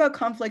could think about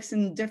conflicts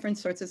in different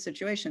sorts of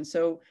situations.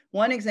 So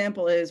one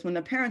example is when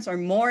the parents are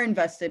more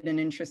invested and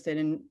interested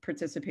in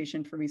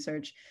participation for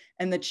research,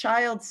 and the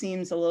child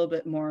seems a little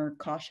bit more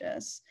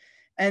cautious.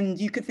 And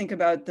you could think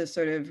about the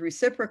sort of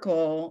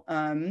reciprocal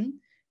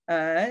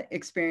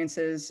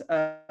experiences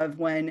of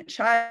when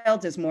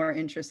child is more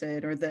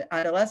interested or the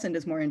adolescent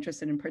is more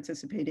interested in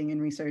participating in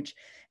research,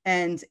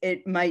 and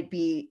it might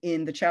be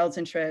in the child's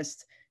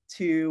interest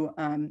to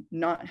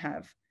not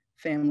have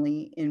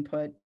family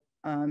input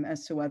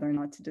as to whether or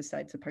not to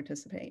decide to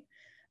participate.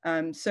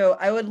 So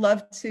I would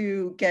love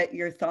to get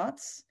your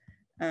thoughts,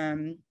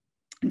 and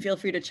feel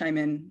free to chime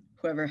in,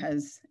 whoever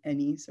has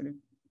any sort of,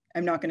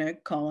 I'm not going to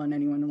call on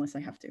anyone unless I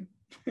have to.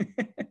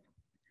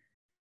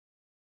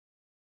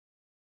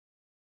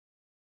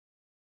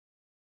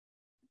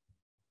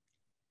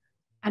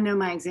 I know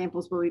my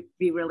examples will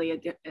be really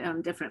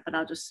different, but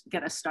I'll just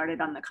get us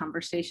started on the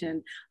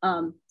conversation.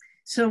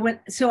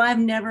 So I've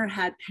never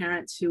had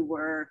parents who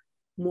were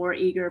more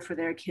eager for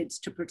their kids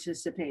to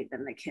participate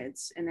than the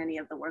kids in any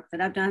of the work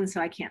that I've done. So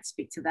I can't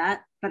speak to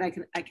that, but I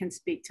can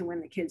speak to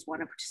when the kids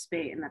want to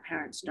participate and the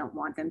parents don't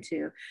want them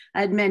to.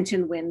 I had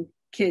mentioned when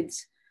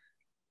kids,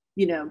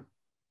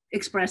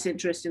 express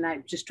interest, and I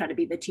just try to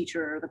be the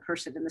teacher or the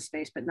person in the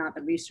space, but not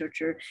the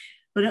researcher.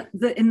 But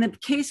in the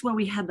case where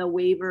we had the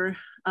waiver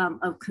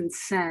of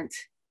consent,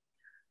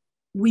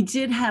 we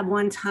did have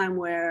one time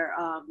where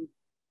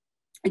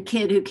a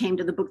kid who came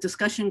to the book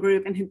discussion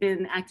group and had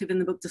been active in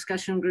the book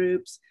discussion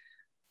groups,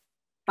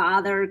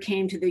 father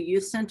came to the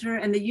youth center,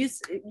 and the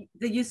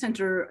youth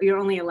center, you're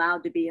only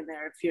allowed to be in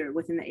there if you're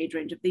within the age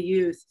range of the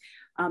youth.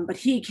 But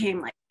he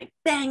came like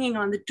banging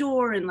on the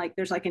door, and like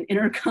there's like an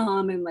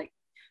intercom, and like,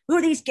 who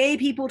are these gay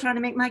people trying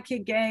to make my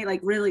kid gay? Like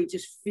really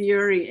just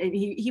fury. And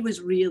he was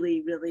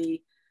really,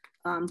 really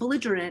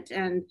belligerent.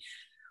 And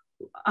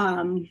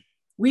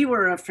we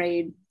were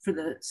afraid for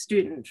the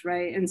student,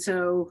 right? And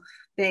so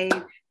they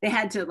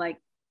had to like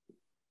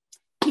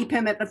keep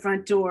him at the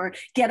front door,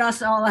 get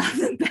us all out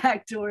the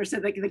back door so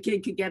that the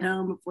kid could get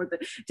home before the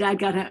dad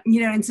got home,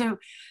 and so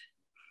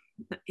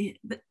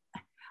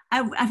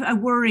I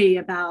worry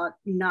about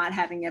not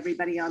having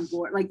everybody on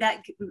board. Like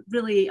that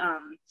really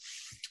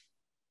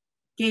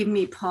gave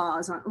me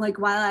pause on, like,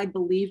 while I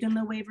believed in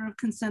the waiver of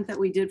consent that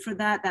we did for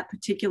that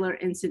particular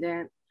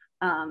incident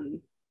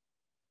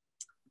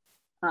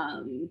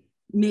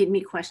made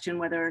me question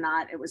whether or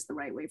not it was the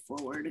right way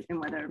forward, and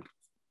whether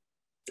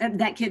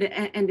that kid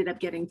ended up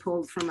getting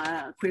pulled from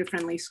a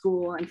queer-friendly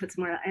school and put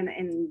somewhere,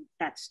 and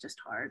that's just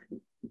hard.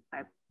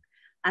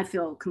 I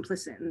feel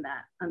complicit in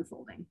that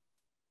unfolding.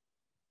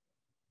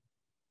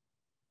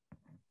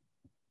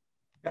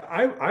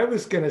 I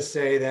was going to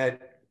say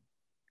that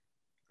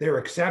there are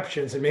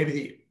exceptions, and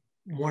maybe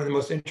one of the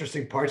most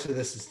interesting parts of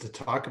this is to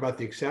talk about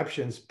the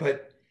exceptions.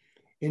 But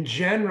in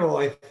general,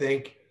 I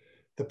think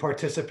the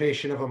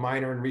participation of a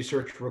minor in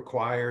research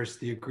requires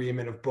the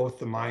agreement of both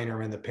the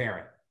minor and the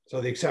parent.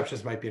 So the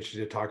exceptions might be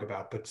interesting to talk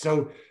about. But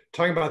so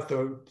talking about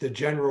the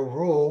general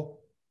rule,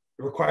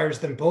 it requires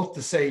them both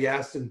to say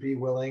yes and be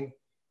willing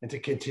and to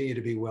continue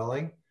to be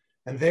willing.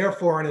 And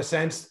therefore, in a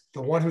sense,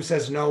 the one who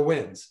says no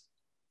wins.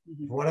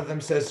 Mm-hmm. If one of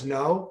them says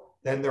no,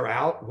 then they're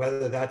out,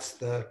 whether that's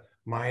the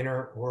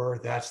minor or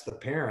that's the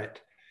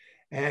parent.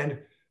 And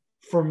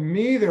for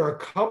me, there are a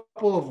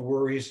couple of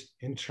worries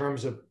in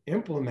terms of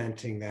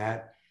implementing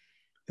that.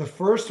 The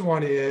first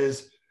one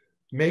is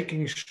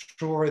making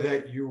sure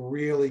that you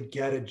really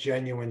get a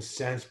genuine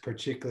sense,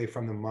 particularly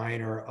from the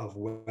minor, of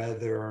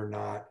whether or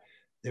not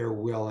they're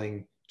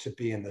willing to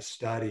be in the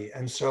study.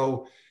 And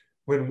so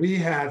when we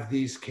have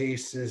these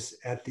cases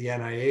at the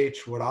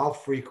NIH, what I'll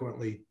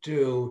frequently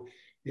do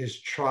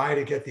is try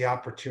to get the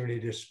opportunity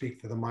to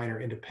speak to the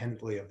minor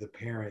independently of the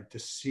parent, to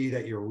see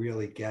that you're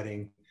really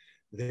getting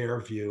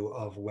their view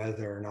of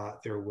whether or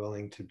not they're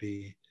willing to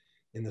be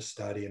in the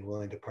study and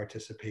willing to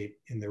participate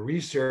in the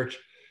research.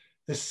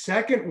 The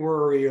second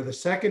worry, or the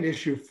second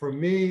issue for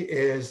me,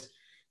 is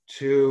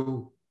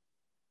to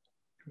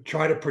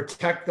try to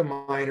protect the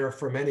minor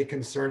from any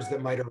concerns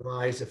that might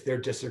arise if they're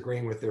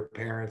disagreeing with their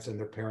parents and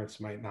their parents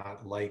might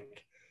not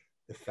like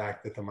the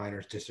fact that the minor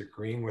is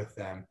disagreeing with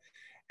them.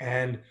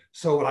 And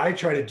so what I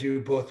try to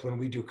do, both when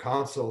we do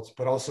consults,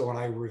 but also when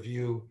I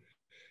review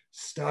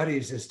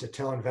studies, is to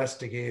tell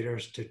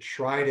investigators to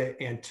try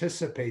to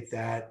anticipate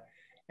that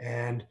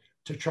and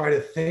to try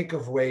to think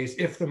of ways,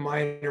 if the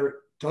minor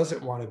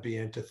doesn't want to be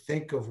in, to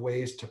think of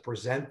ways to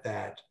present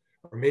that,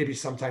 or maybe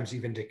sometimes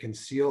even to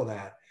conceal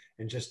that,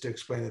 and just to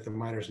explain that the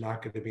minor is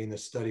not going to be in the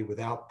study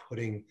without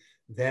putting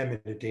them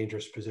in a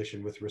dangerous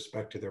position with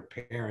respect to their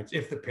parents,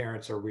 if the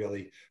parents are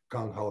really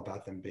gung-ho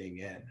about them being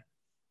in.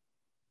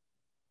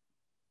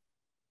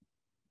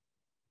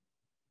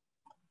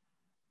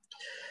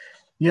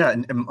 Yeah,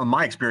 and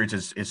my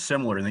experience is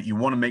similar in that you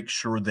want to make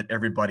sure that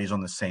everybody's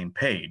on the same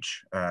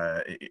page.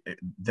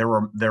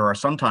 There are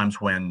some times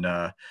when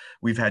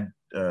we've had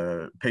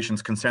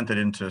patients consented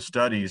into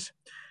studies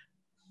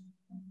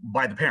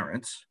by the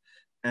parents,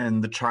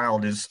 and the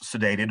child is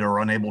sedated or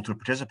unable to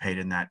participate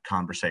in that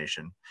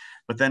conversation.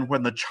 But then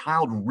when the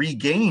child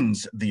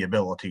regains the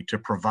ability to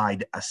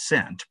provide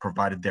assent,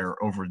 provided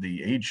they're over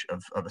the age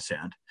of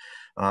assent,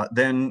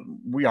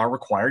 then we are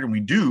required, and we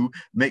do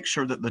make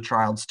sure that the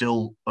child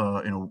still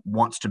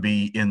wants to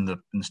be in the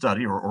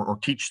study, or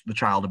teach the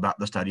child about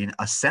the study and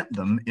assent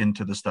them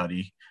into the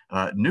study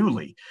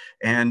newly.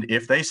 And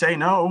if they say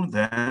no,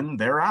 then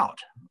they're out.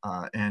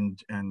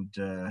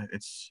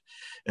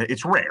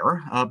 It's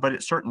rare, but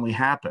it certainly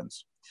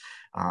happens.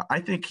 I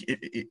think,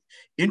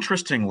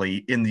 interestingly,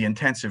 in the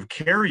intensive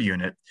care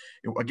unit,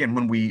 again,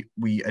 when we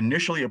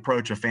initially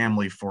approach a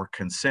family for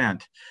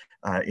consent,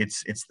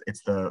 it's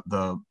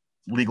the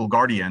legal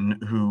guardian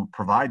who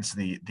provides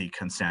the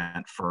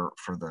consent for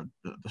the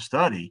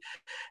study,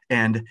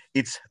 and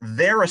it's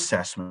their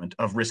assessment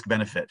of risk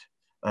benefit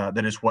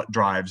that is what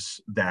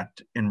drives that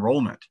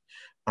enrollment.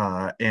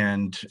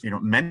 And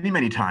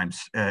many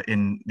times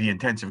in the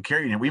intensive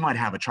care unit, we might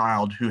have a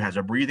child who has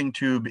a breathing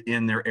tube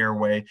in their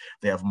airway.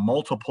 They have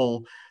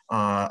multiple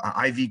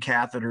IV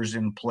catheters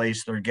in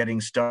place. They're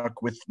getting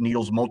stuck with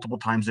needles multiple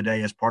times a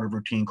day as part of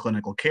routine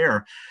clinical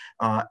care.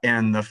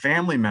 And the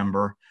family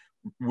member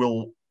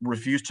will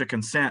refuse to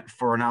consent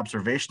for an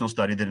observational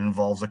study that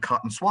involves a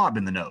cotton swab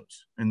in the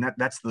nose. And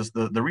that's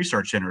the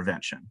research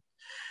intervention.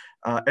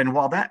 And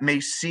while that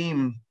may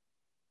seem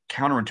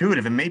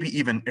counterintuitive and maybe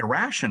even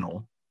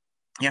irrational,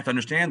 you have to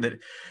understand that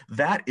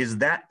that is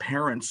that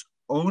parent's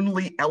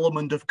only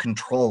element of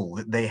control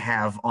that they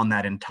have on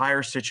that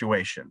entire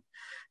situation.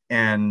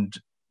 And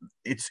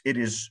it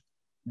is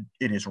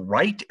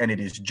right and it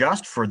is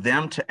just for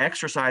them to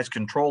exercise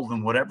control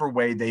in whatever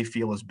way they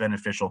feel is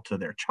beneficial to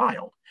their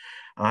child.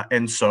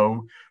 And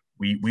so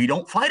we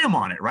don't fight them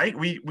on it, right?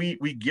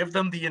 We give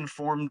them the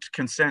informed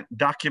consent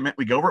document,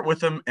 we go over it with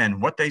them, and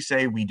what they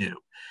say, we do.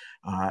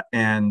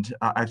 And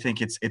I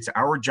think it's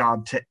our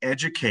job to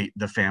educate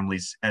the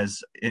families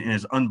in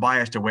as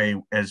unbiased a way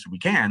as we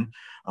can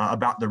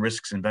about the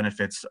risks and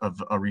benefits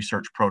of a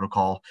research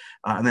protocol,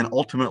 and then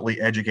ultimately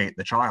educate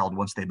the child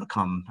once they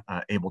become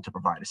able to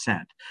provide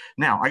assent.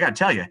 Now, I got to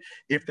tell you,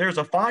 if there's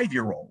a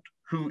 5-year-old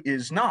who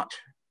is not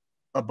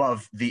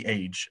above the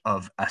age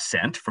of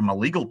assent from a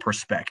legal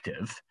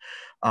perspective,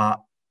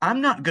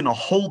 I'm not going to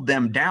hold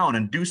them down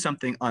and do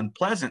something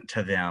unpleasant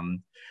to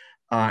them.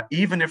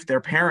 Even if their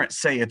parents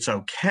say it's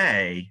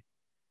okay,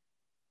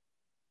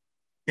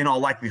 in all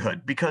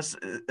likelihood, because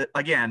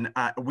again,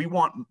 we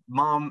want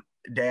mom,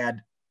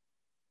 dad,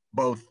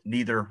 both,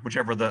 neither,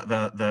 whichever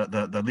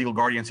the legal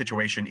guardian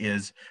situation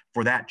is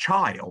for that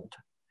child,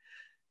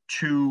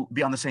 to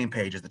be on the same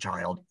page as the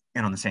child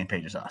and on the same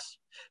page as us.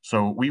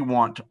 So we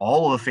want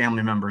all of the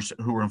family members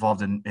who are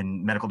involved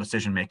in medical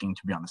decision making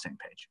to be on the same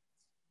page.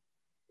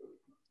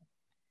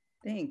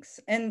 Thanks.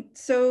 And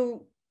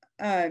so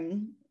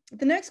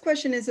the next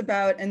question is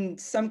about, and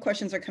some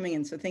questions are coming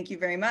in, so thank you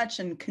very much,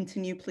 and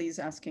continue please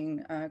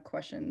asking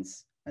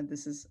questions.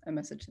 This is a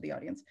message to the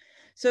audience.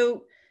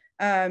 So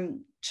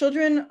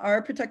children are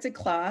a protected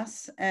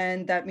class,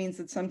 and that means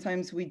that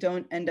sometimes we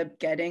don't end up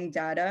getting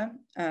data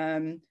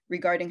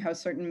regarding how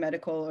certain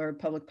medical or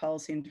public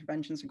policy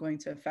interventions are going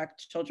to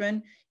affect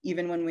children,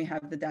 even when we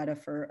have the data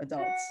for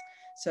adults.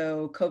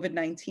 So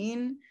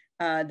COVID-19,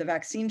 the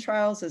vaccine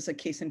trials is a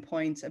case in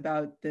point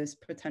about this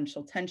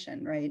potential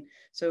tension, right?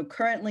 So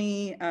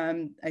currently,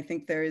 I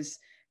think there's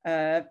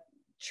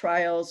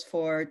trials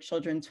for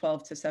children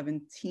 12 to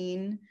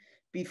 17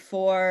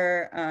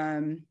 before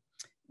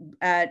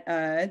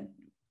at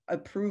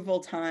approval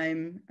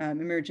time,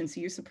 emergency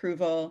use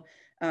approval,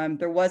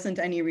 there wasn't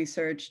any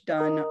research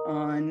done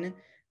on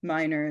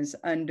minors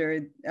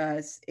under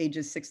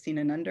ages 16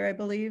 and under, I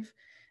believe.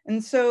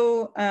 And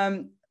so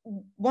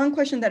one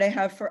question that I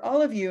have for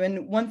all of you,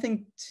 and one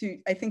thing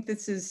I think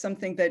this is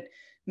something that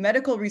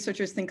medical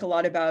researchers think a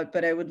lot about,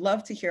 but I would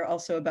love to hear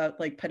also about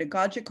like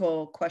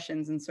pedagogical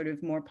questions and sort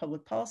of more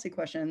public policy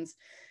questions.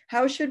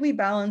 How should we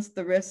balance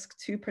the risk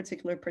to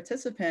particular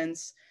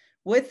participants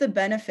with the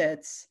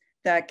benefits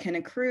that can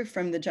accrue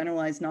from the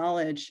generalized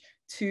knowledge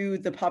to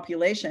the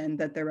population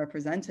that they're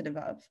representative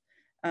of?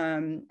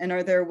 And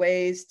are there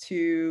ways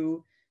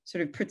to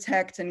sort of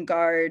protect and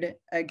guard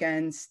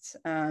against,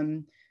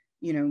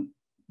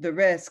 the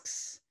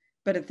risks,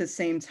 but at the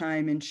same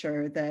time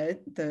ensure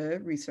that the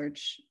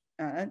research,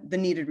 the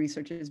needed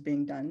research is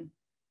being done.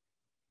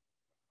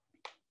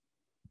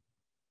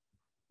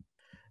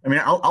 I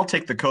mean, I'll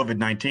take the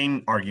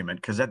COVID-19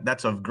 argument because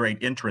that's of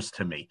great interest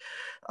to me.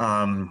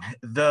 I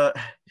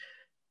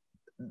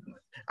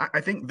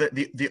think that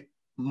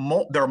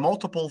there are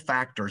multiple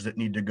factors that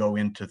need to go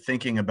into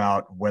thinking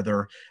about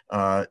whether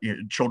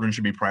children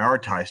should be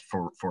prioritized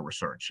for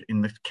research.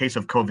 In the case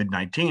of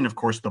COVID-19, of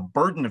course, the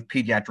burden of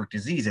pediatric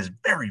disease is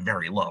very,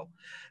 very low.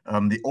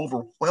 The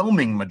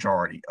overwhelming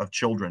majority of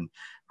children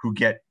who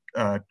get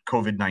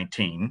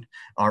COVID-19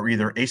 are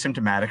either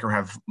asymptomatic or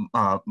have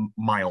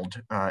mild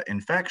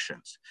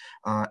infections.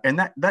 And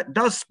that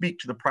does speak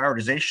to the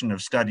prioritization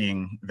of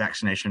studying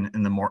vaccination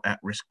in the more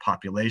at-risk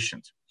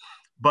populations.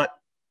 But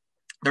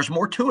there's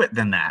more to it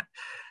than that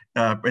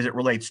as it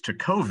relates to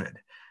COVID.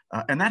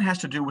 And that has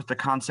to do with the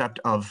concept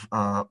of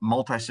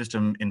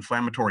multi-system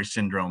inflammatory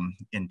syndrome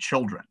in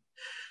children.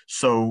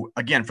 So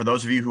again, for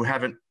those of you who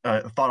haven't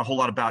thought a whole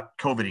lot about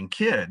COVID in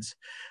kids,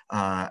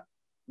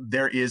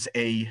 there is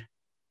a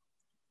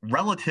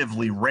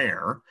relatively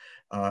rare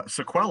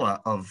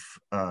sequela of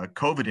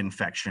COVID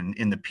infection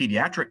in the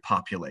pediatric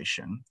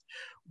population,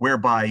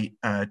 whereby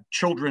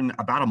children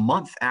about a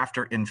month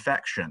after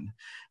infection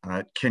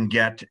can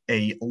get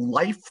a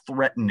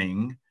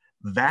life-threatening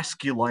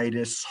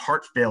vasculitis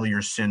heart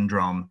failure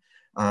syndrome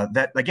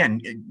that, again,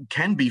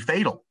 can be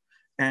fatal.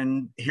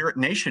 And here at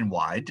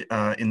Nationwide,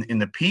 in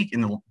the peak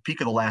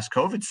of the last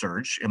COVID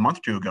surge a month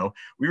or two ago,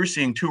 we were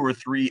seeing 2 or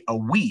 3 a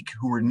week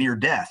who were near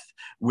death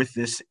with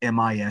this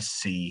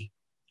MIS-C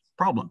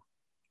problem.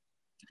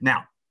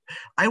 Now,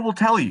 I will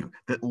tell you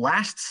that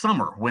last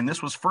summer, when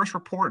this was first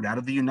reported out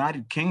of the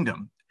United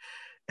Kingdom,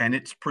 and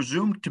it's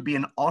presumed to be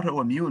an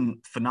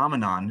autoimmune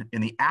phenomenon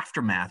in the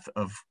aftermath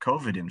of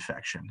COVID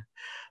infection,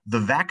 the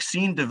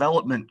vaccine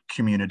development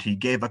community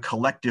gave a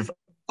collective,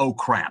 oh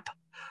crap.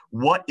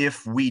 What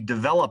if we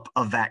develop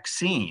a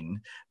vaccine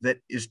that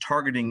is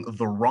targeting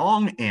the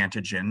wrong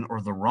antigen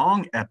or the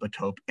wrong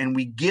epitope, and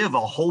we give a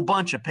whole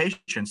bunch of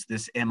patients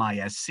this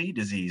MIS-C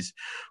disease,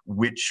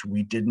 which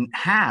we didn't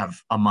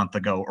have a month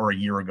ago or a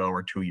year ago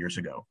or 2 years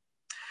ago?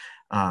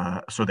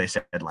 So they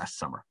said last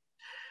summer.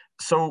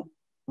 So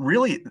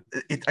really,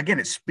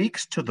 it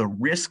speaks to the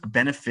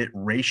risk-benefit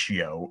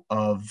ratio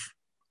of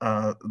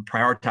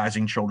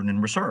prioritizing children in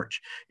research.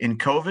 In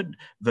COVID,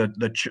 the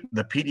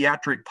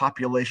pediatric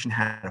population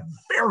had a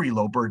very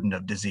low burden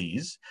of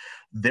disease.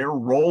 Their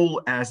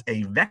role as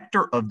a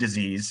vector of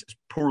disease is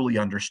poorly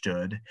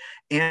understood,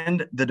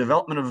 and the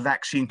development of a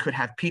vaccine could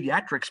have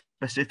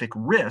pediatric-specific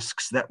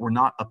risks that were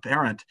not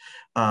apparent,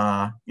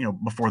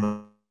 before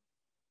the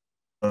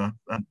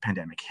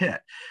pandemic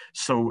hit.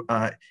 So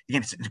again,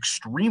 it's an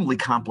extremely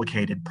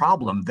complicated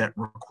problem that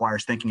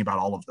requires thinking about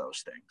all of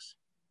those things.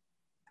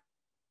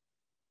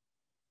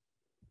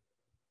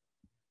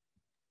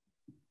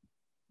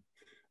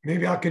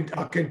 Maybe I'll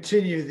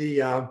continue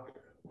the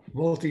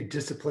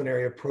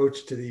multidisciplinary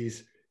approach to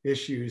these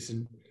issues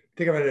and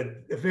think about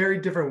it a very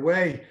different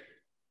way.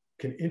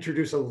 Can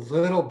introduce a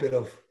little bit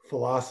of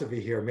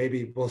philosophy here.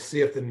 Maybe we'll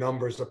see if the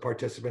numbers of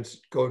participants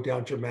go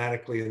down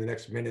dramatically in the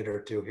next minute or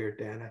two here,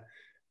 Dana.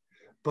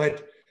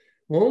 But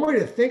one way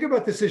to think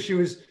about this issue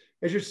is,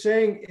 as you're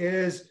saying,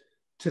 is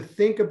to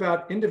think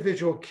about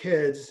individual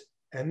kids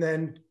and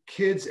then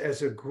kids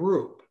as a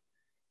group.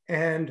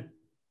 And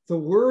the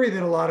worry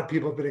that a lot of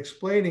people have been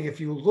explaining, if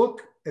you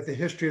look at the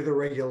history of the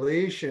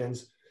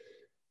regulations,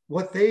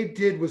 what they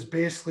did was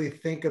basically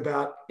think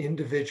about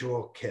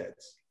individual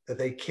kids, that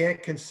they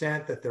can't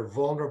consent, that they're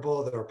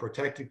vulnerable, they're a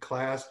protected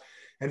class.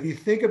 And if you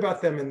think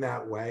about them in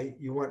that way,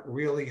 you want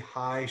really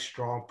high,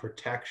 strong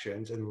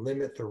protections and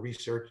limit the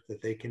research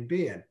that they can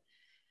be in.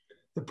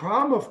 The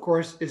problem, of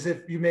course, is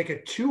if you make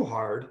it too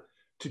hard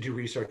to do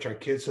research on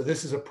kids. So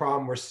this is a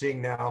problem we're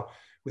seeing now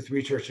with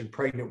research in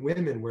pregnant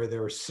women, where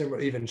there are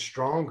similar, even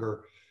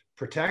stronger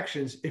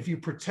protections. If you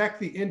protect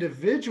the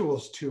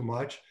individuals too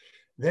much,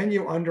 then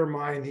you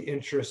undermine the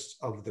interests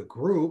of the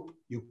group.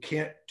 You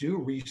can't do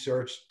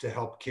research to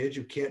help kids.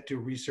 You can't do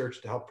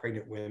research to help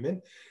pregnant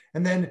women.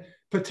 And then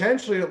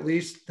potentially, at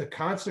least, the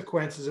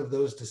consequences of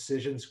those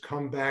decisions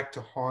come back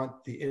to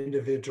haunt the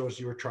individuals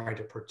you were trying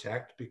to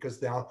protect,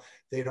 because now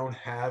they don't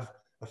have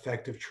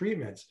effective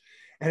treatments.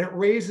 And it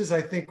raises,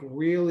 I think,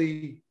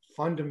 really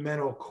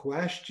fundamental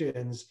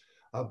questions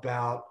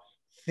about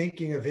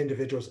thinking of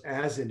individuals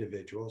as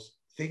individuals,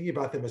 thinking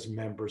about them as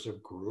members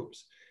of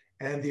groups,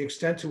 and the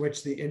extent to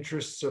which the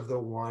interests of the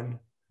one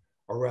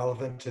are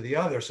relevant to the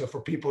other. So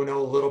for people who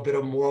know a little bit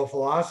of moral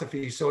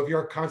philosophy, so if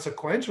you're a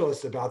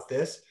consequentialist about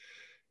this,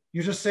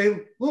 you just say,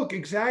 look,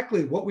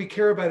 exactly what we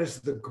care about is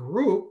the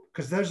group,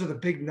 because those are the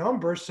big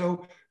numbers.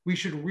 So we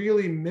should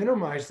really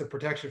minimize the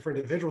protection for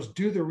individuals,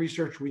 do the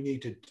research we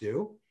need to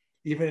do,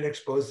 even it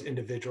exposes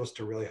individuals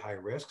to really high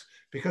risks,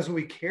 because what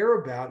we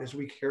care about is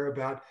we care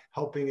about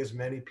helping as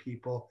many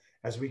people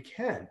as we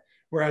can.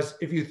 Whereas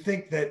if you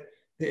think that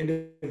the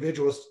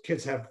individuals,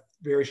 kids have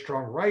very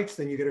strong rights,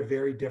 then you get a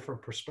very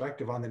different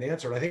perspective on the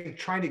answer. And I think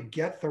trying to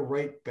get the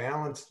right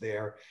balance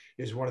there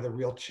is one of the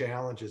real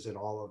challenges in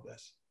all of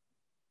this.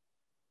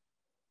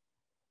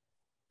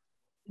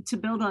 To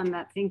build on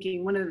that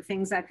thinking, one of the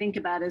things I think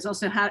about is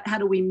also how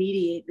do we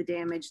mediate the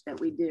damage that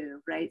we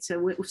do, right?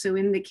 So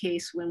in the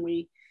case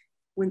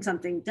when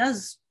something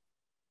does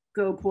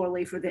go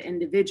poorly for the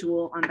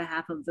individual on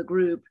behalf of the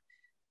group,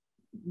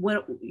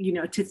 what,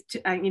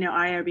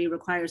 IRB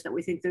requires that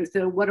we think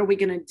so what are we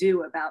going to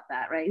do about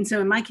that, right? And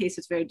so in my case,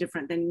 it's very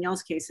different than in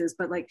y'all's cases,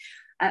 but like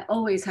I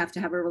always have to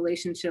have a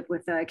relationship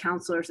with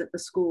counselors at the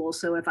school.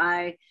 So if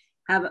I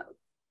have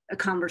a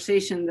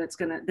conversation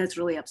that's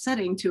really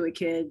upsetting to a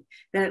kid,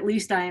 that at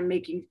least I am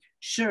making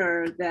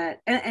sure that,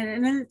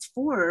 and then it's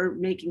for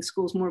making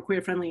schools more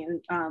queer friendly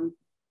and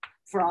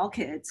for all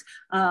kids.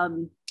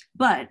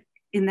 But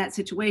in that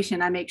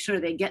situation, I make sure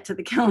they get to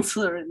the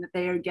counselor and that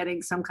they are getting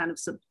some kind of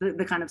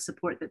the kind of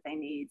support that they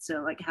need.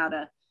 So like how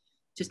to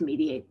just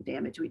mediate the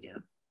damage we do.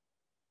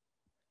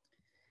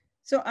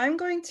 So I'm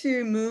going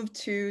to move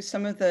to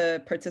some of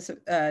the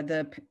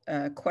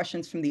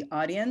questions from the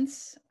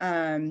audience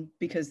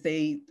because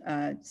they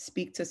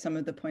speak to some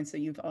of the points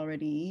that you've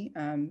already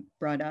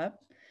brought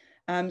up.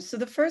 So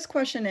the first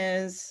question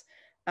is,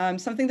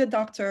 something that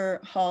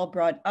Dr. Hall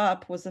brought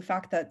up was the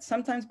fact that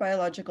sometimes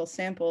biological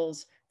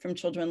samples from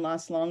children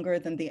last longer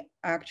than the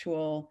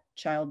actual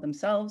child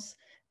themselves.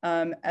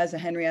 As a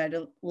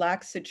Henrietta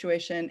Lacks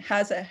situation,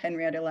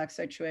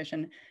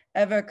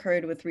 ever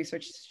occurred with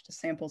research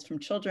samples from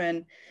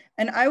children?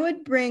 And I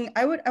want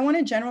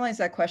to generalize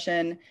that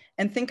question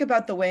and think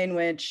about the way in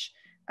which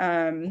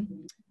the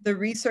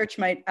research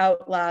might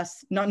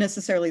outlast not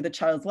necessarily the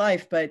child's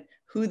life, but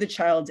who the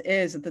child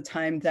is at the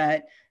time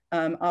that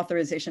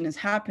authorization has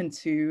happened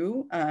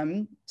to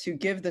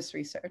give this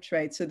research,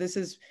 right? So this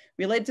is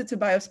related to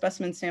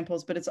biospecimen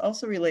samples, but it's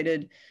also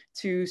related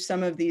to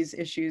some of these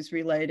issues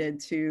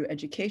related to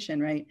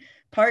education, right?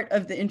 Part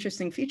of the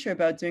interesting feature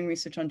about doing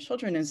research on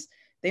children is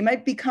they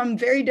might become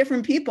very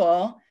different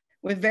people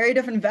with very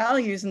different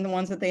values than the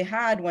ones that they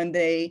had when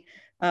they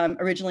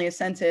originally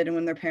assented and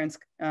when their parents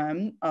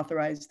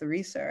authorized the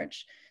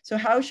research. So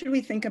how should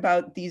we think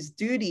about these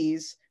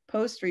duties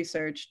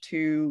post-research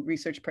to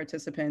research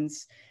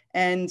participants,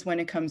 and when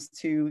it comes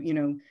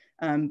to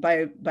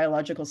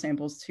biological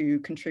samples to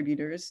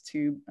contributors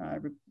to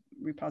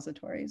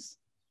repositories?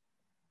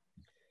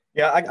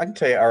 Yeah, I can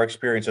tell you our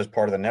experience as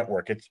part of the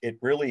network. It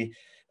really,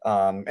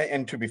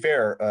 and to be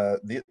fair,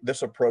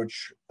 this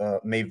approach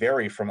may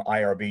vary from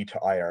IRB to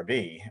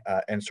IRB,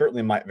 and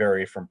certainly might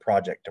vary from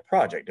project to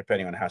project,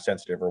 depending on how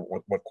sensitive or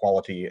what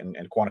quality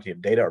and quantity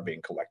of data are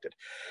being collected.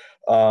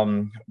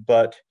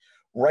 But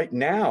right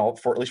now,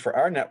 at least for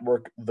our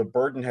network, the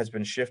burden has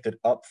been shifted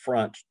up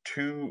front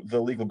to the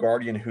legal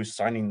guardian who's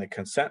signing the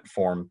consent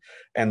form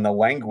and the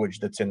language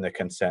that's in the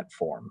consent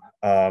form.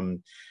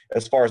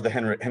 As far as the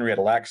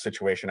Henrietta Lacks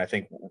situation, I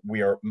think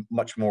we are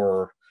much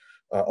more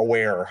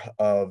aware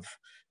of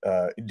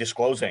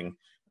disclosing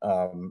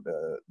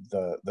the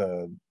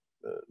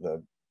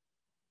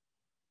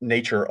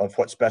nature of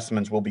what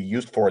specimens will be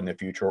used for in the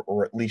future,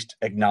 or at least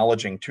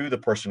acknowledging to the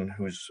person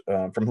who's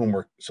from whom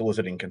we're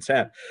soliciting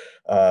consent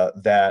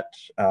that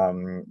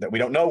we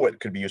don't know what it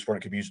could be used for, and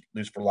it could be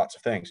used for lots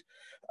of things.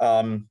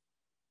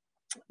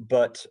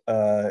 But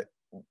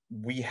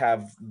we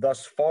have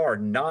thus far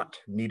not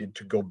needed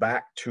to go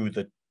back to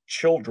the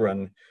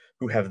children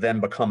who have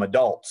then become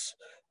adults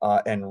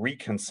and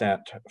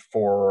reconsent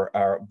for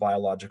our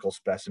biological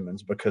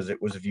specimens, because it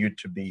was viewed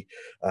to be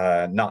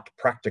not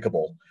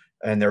practicable,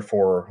 and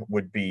therefore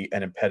would be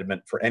an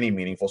impediment for any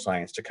meaningful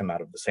science to come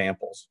out of the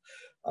samples.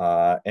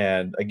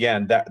 And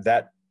again,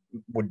 that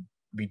would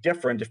be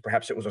different if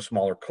perhaps it was a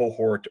smaller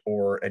cohort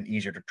or an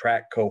easier to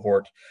track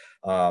cohort.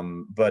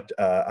 But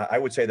I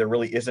would say there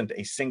really isn't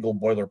a single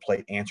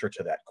boilerplate answer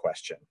to that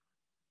question.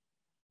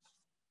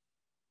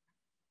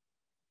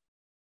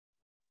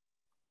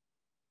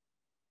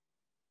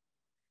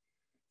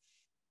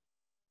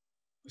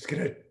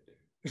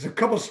 There's a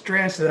couple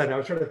strands to that, and I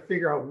was trying to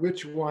figure out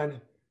which one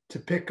to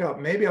pick up.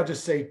 Maybe I'll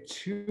just say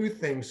two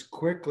things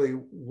quickly.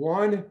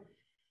 One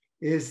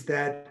is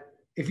that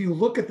if you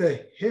look at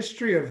the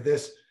history of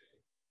this,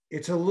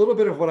 it's a little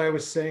bit of what I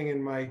was saying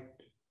in my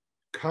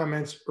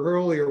comments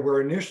earlier,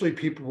 where initially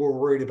people were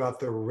worried about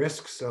the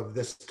risks of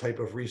this type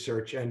of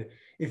research. And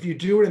if you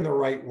do it in the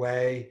right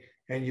way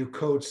and you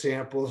code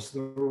samples,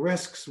 the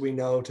risks we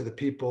know to the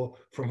people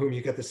from whom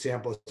you get the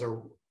samples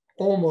are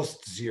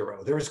almost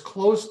zero. They're as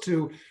close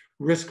to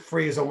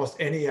risk-free as almost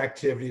any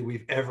activity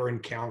we've ever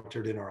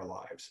encountered in our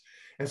lives.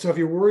 And so if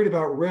you're worried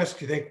about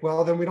risk, you think,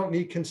 well, then we don't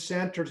need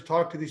consent or to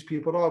talk to these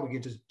people at all. We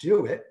can just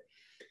do it.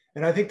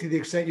 And I think to the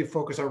extent you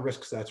focus on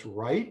risks, that's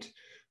right.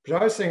 But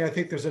I was saying, I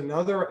think there's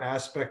another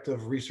aspect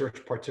of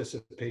research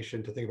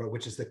participation to think about,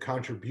 which is the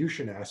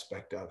contribution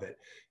aspect of it.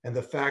 And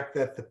the fact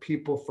that the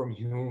people from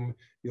whom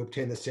you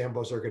obtain the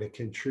samples are going to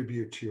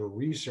contribute to your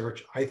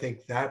research, I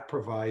think that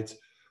provides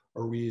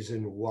a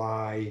reason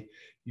why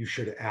you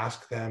should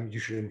ask them, you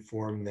should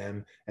inform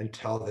them and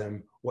tell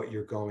them what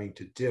you're going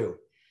to do.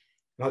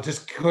 And I'll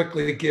just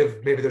quickly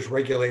give, maybe there's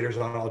regulators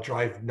on, I'll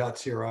drive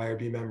nuts here,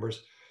 IRB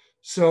members.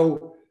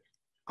 So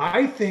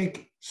I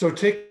think, so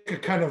take a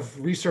kind of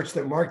research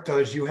that Mark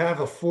does. You have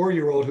a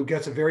 4-year-old who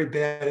gets a very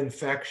bad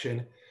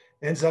infection,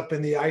 ends up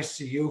in the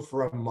ICU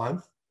for a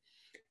month.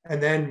 And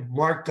then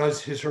Mark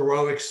does his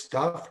heroic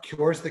stuff,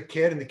 cures the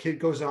kid, and the kid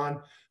goes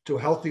on to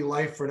a healthy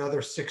life for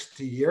another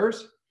 60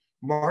 years.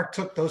 Mark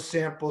took those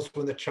samples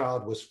when the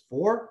child was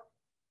 4.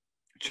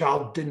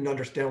 Child didn't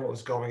understand what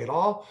was going at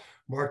all.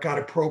 Mark got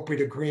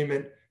appropriate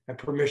agreement and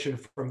permission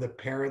from the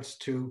parents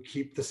to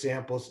keep the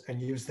samples and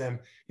use them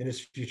in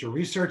his future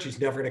research. He's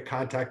never going to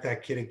contact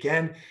that kid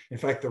again. In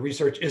fact, the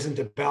research isn't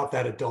about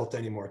that adult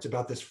anymore. It's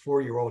about this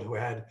 4-year-old who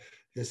had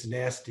this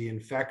nasty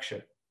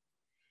infection.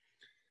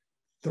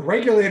 The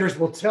regulators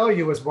will tell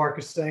you, as Mark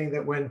is saying,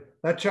 that when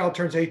that child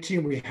turns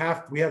 18, we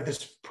have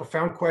this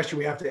profound question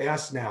we have to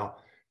ask now.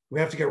 We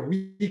have to get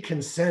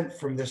re-consent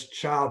from this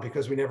child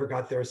because we never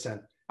got their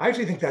consent. I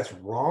actually think that's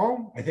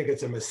wrong. I think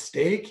it's a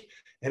mistake.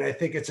 And I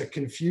think it's a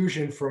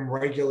confusion from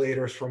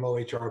regulators from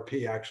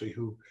OHRP, actually,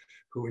 who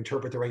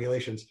interpret the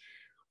regulations.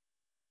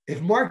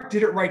 If Mark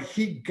did it right,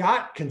 he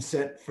got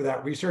consent for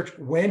that research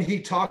when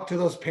he talked to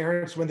those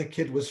parents when the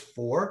kid was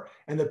 4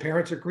 and the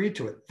parents agreed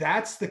to it.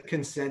 That's the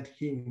consent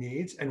he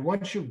needs. And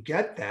once you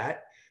get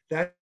that,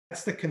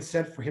 that's the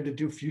consent for him to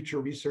do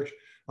future research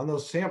on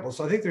those samples.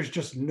 So I think there's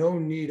just no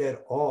need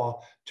at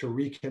all to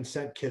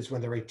re-consent kids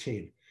when they're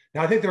 18.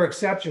 Now, I think there are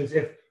exceptions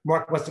if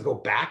Mark wants to go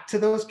back to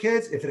those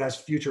kids, if it has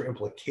future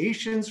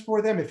implications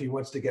for them, if he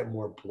wants to get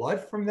more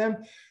blood from them.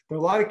 There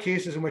are a lot of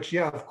cases in which,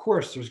 yeah, of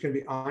course, there's going to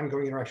be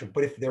ongoing interaction.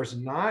 But if there's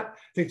not, I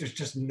think there's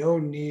just no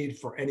need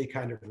for any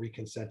kind of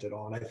re-consent at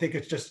all. And I think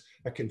it's just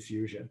a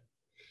confusion.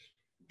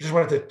 Just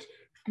wanted to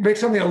make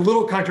something a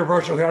little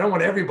controversial here. I don't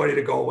want everybody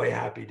to go away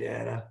happy,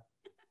 Dana.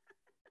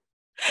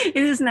 It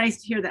is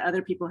nice to hear that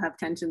other people have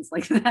tensions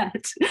like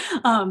that.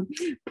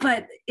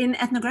 But in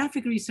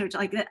ethnographic research,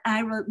 like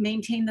I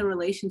maintain the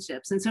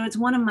relationships. And so it's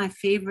one of my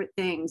favorite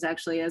things,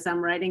 actually, as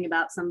I'm writing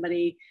about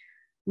somebody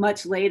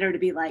much later, to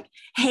be like,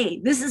 hey,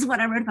 this is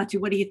what I wrote about you.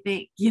 What do you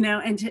think? You know,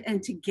 and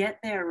to get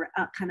their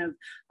kind of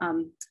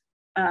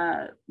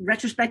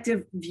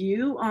retrospective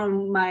view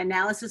on my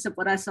analysis of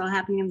what I saw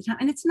happening in the time.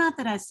 And it's not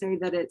that I say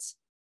that it's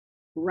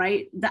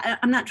right.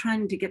 I'm not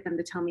trying to get them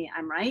to tell me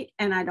I'm right,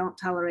 and I don't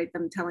tolerate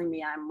them telling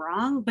me I'm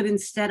wrong, but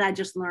instead I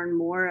just learn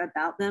more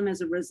about them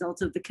as a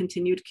result of the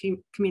continued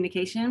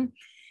communication.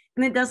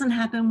 And it doesn't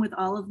happen with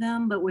all of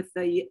them, but with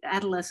the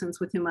adolescents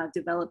with whom I've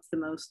developed the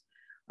most,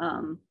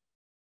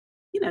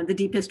 the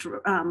deepest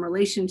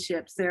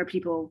relationships, there are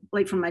people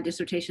like from my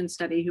dissertation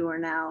study who are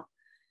now,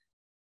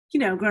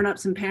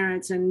 grown-ups and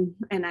parents, and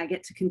I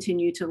get to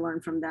continue to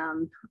learn from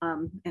them.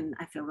 And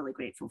I feel really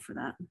grateful for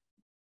that.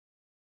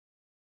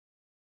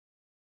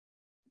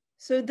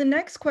 So the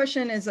next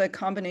question is a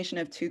combination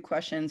of 2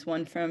 questions,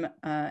 one from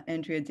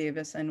Andrea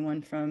Davis and one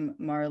from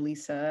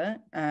Marlisa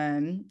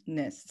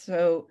Nist.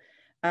 So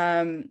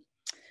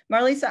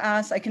Marlisa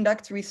asks, I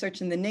conduct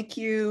research in the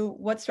NICU.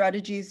 What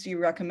strategies do you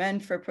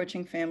recommend for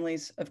approaching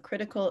families of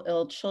critical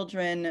ill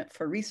children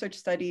for research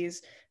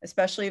studies,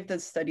 especially if the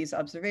study is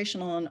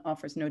observational and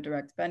offers no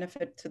direct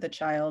benefit to the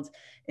child?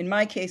 In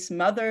my case,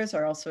 mothers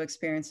are also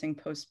experiencing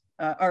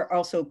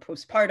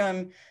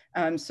postpartum,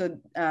 so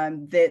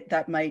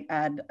that might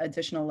add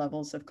additional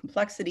levels of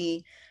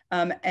complexity.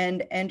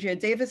 And Andrea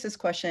Davis's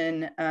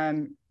question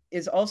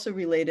is also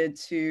related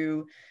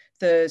to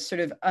the sort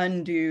of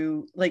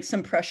undue, like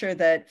some pressure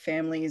that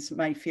families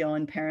might feel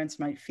and parents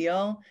might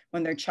feel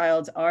when their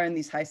child are in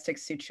these high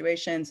stakes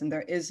situations and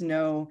there is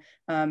no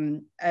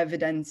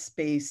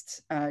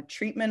evidence-based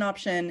treatment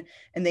option.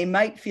 And they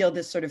might feel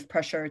this sort of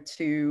pressure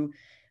to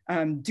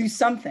do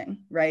something,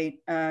 right?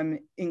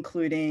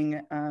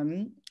 Including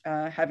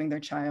having their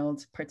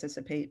child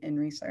participate in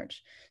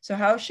research. So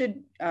how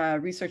should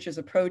researchers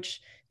approach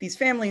these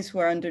families who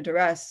are under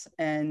duress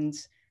and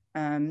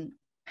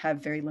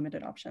have very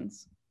limited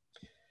options?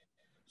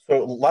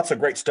 So lots of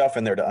great stuff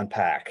in there to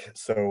unpack.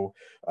 So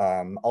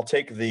I'll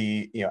take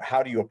the,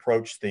 how do you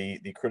approach the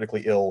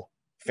critically ill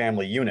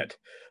family unit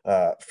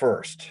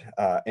first?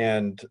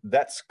 And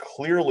that's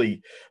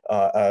clearly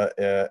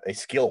a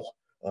skill.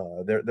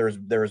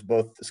 There's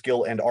both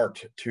skill and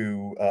art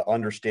to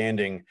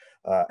understanding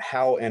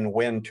how and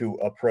when to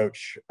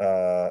approach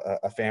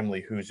a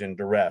family who's in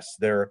duress.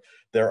 There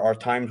are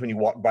times when you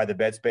walk by the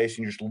bed space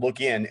and you just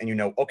look in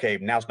and okay,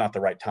 now's not the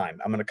right time.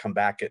 I'm going to come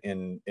back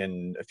in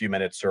a few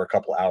minutes or a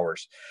couple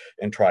hours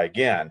and try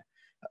again.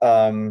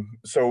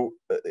 So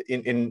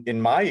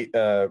in my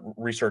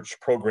research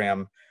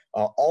program,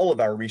 all of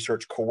our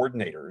research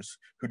coordinators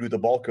who do the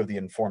bulk of the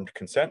informed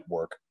consent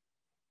work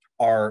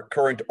are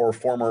current or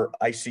former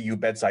ICU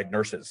bedside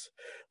nurses.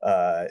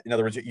 In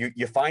other words,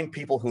 you find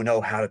people who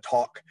know how to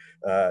talk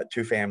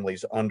to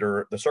families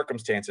under the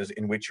circumstances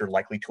in which you're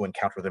likely to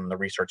encounter them in the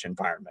research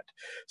environment.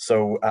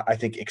 So I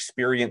think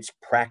experience,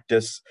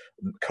 practice,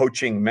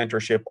 coaching,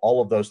 mentorship,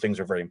 all of those things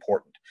are very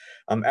important.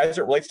 As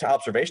it relates to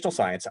observational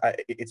science,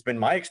 it's been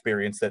my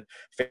experience that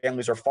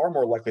families are far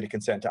more likely to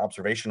consent to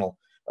observational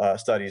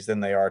studies than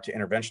they are to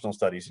interventional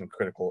studies in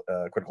critical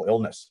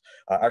illness.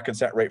 Our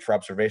consent rate for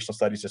observational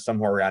studies is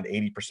somewhere around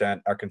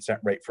 80%. Our consent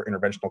rate for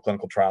interventional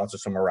clinical trials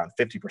is somewhere around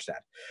 50%.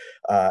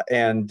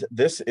 And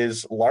this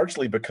is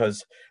largely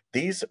because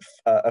these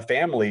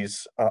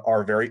families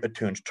are very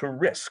attuned to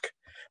risk.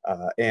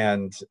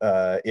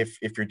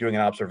 If you're doing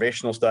an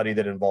observational study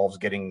that involves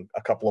getting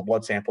a couple of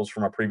blood samples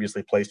from a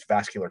previously placed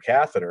vascular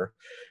catheter,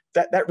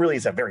 that really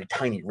is a very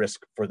tiny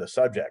risk for the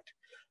subject.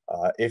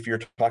 If you're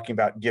talking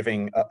about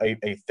giving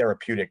a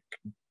therapeutic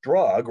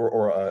drug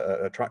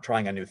or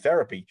trying a new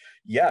therapy,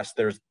 yes,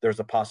 there's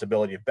a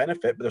possibility of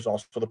benefit, but there's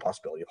also the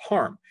possibility of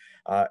harm.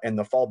 And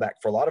the fallback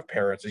for a lot of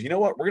parents is, you know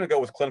what, we're going to go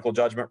with clinical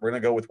judgment. We're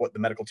going to go with what the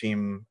medical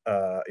team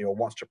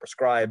wants to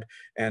prescribe,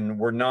 and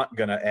we're not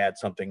going to add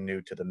something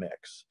new to the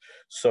mix.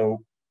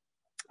 So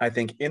I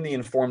think in the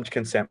informed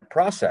consent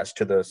process,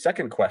 to the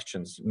second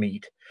question's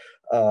meat,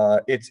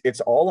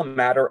 it's all a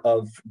matter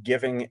of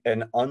giving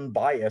an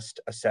unbiased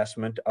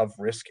assessment of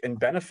risk and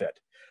benefit.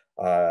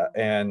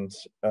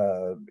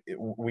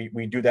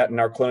 We do that in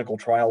our clinical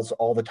trials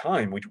all the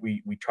time.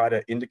 We try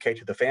to indicate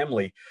to the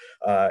family,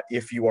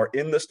 if you are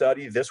in the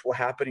study, this will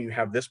happen, you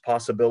have this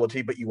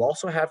possibility, but you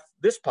also have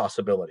this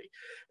possibility.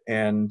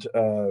 And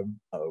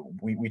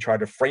we try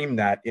to frame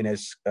that in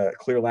as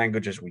clear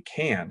language as we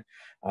can.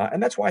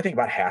 And that's why I think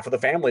about half of the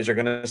families are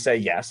going to say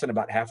yes, and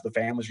about half of the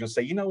families are going to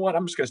say, you know what,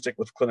 I'm just going to stick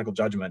with clinical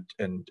judgment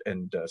and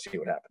see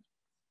what happens.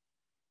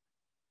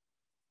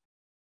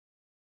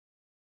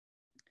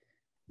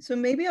 So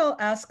maybe I'll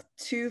ask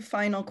two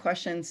final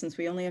questions since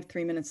we only have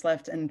 3 minutes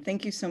left. And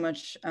thank you so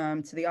much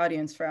to the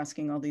audience for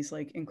asking all these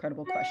like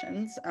incredible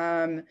questions.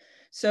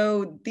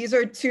 So these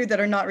are two that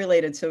are not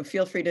related, so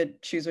feel free to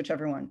choose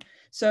whichever one.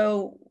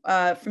 So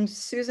from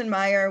Susan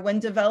Meyer, when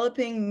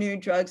developing new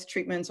drugs,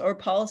 treatments, or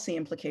policy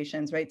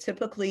implications, right,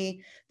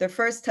 typically they're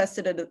first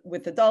tested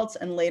with adults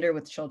and later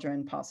with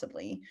children,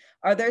 possibly.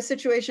 Are there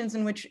situations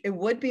in which it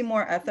would be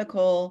more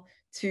ethical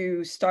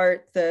to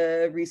start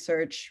the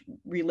research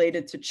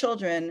related to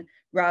children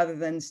rather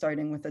than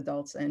starting with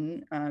adults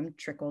and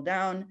trickle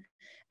down?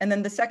 And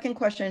then the second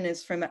question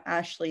is from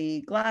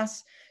Ashley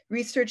Glass.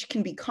 Research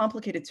can be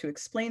complicated to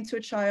explain to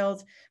a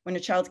child when a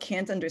child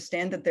can't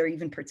understand that they're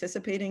even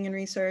participating in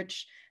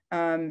research.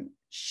 Could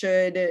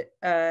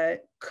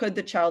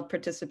the child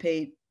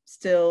participating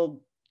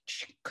still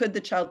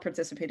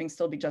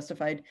be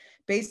justified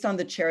based on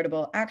the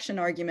charitable action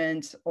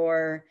argument,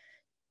 or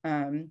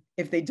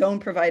if they don't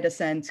provide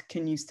assent,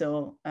 can you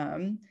still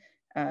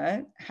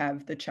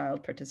have the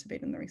child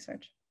participate in the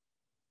research?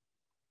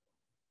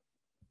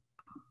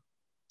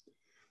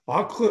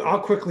 I'll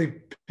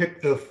quickly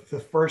pick the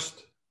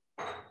first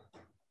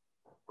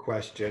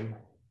question.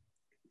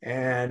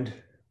 And,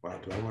 well,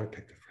 do I want to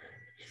pick the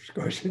first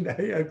question?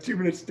 I have 2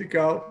 minutes to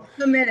go.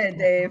 Committed,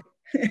 Dave.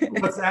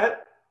 What's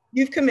that?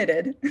 You've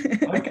committed.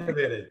 I'm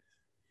committed.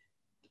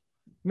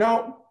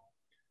 No,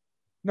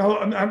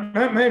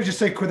 I may just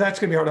say that's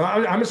going to be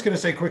hard. I'm just going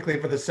to say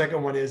quickly for the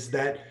second one is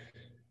that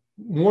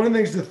one of the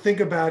things to think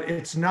about,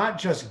 it's not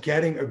just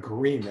getting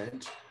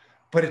agreement,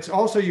 but it's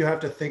also, you have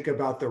to think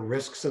about the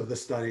risks of the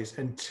studies.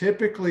 And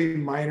typically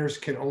minors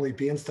can only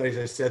be in studies,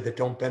 I said, that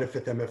don't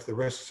benefit them if the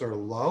risks are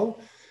low.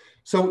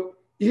 So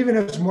even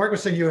as Mark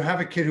was saying, you have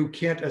a kid who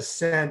can't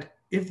assent,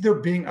 if they're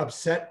being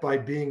upset by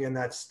being in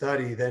that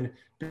study, then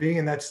being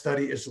in that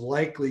study is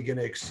likely going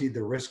to exceed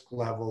the risk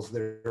levels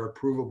that are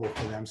approvable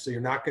for them. So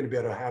you're not going to be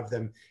able to have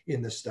them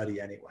in the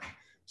study anyway.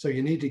 So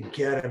you need to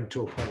get them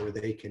to a point where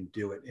they can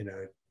do it in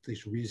a at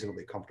least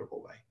reasonably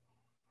comfortable way.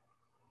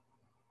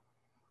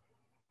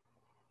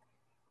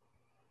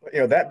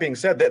 That being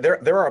said,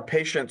 there are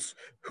patients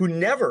who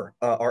never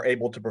are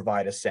able to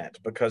provide assent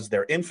because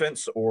they're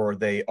infants, or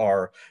they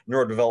are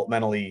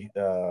neurodevelopmentally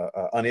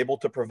unable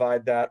to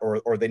provide that,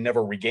 or they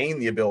never regain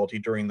the ability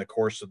during the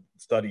course of the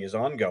study is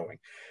ongoing.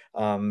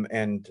 In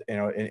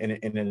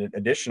an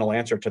additional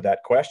answer to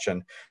that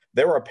question,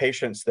 there are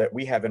patients that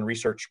we have in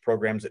research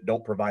programs that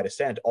don't provide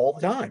assent all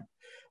the time.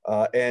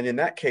 And in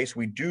that case,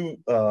 we do,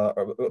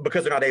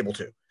 because they're not able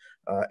to.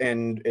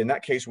 And in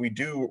that case, we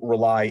do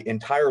rely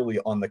entirely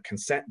on the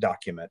consent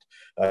document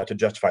to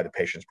justify the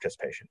patient's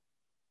participation.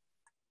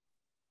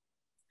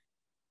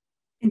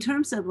 In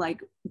terms of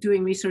like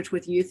doing research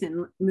with youth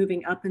and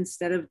moving up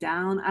instead of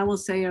down, I will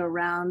say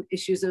around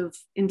issues of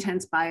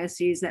intense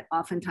biases that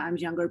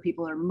oftentimes younger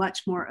people are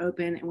much more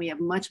open, and we have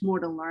much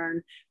more to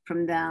learn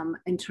from them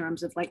in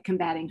terms of like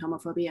combating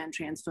homophobia and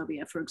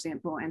transphobia, for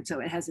example. And so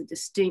it has a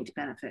distinct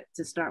benefit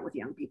to start with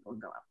young people and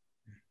go up.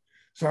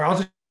 Sorry, I'll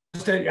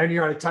just say, and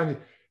you're out of time.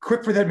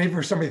 Quick for that, maybe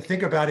for somebody to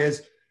think about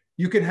is,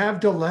 you can have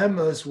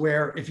dilemmas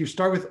where if you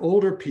start with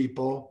older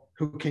people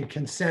who can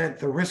consent,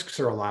 the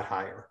risks are a lot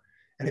higher.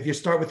 And if you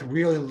start with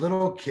really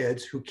little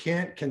kids who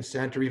can't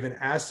consent or even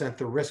assent,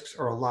 the risks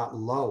are a lot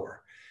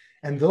lower.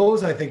 And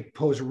those, I think,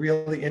 pose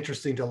really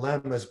interesting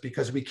dilemmas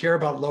because we care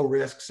about low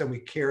risks and we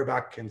care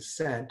about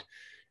consent.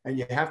 And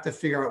you have to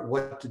figure out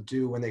what to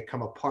do when they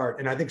come apart.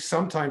 And I think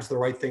sometimes the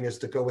right thing is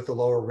to go with the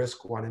lower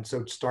risk one. And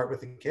so start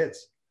with the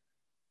kids.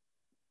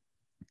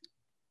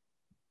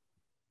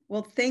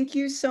 Well, thank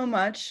you so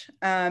much,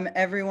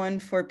 everyone,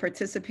 for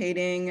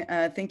participating.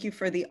 Thank you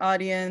for the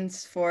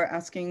audience for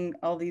asking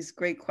all these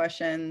great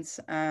questions.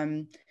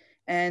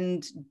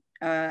 And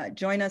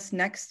join us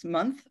next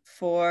month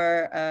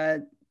for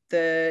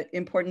the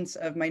importance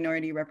of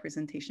minority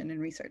representation in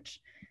research.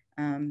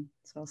 So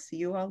I'll see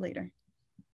you all later.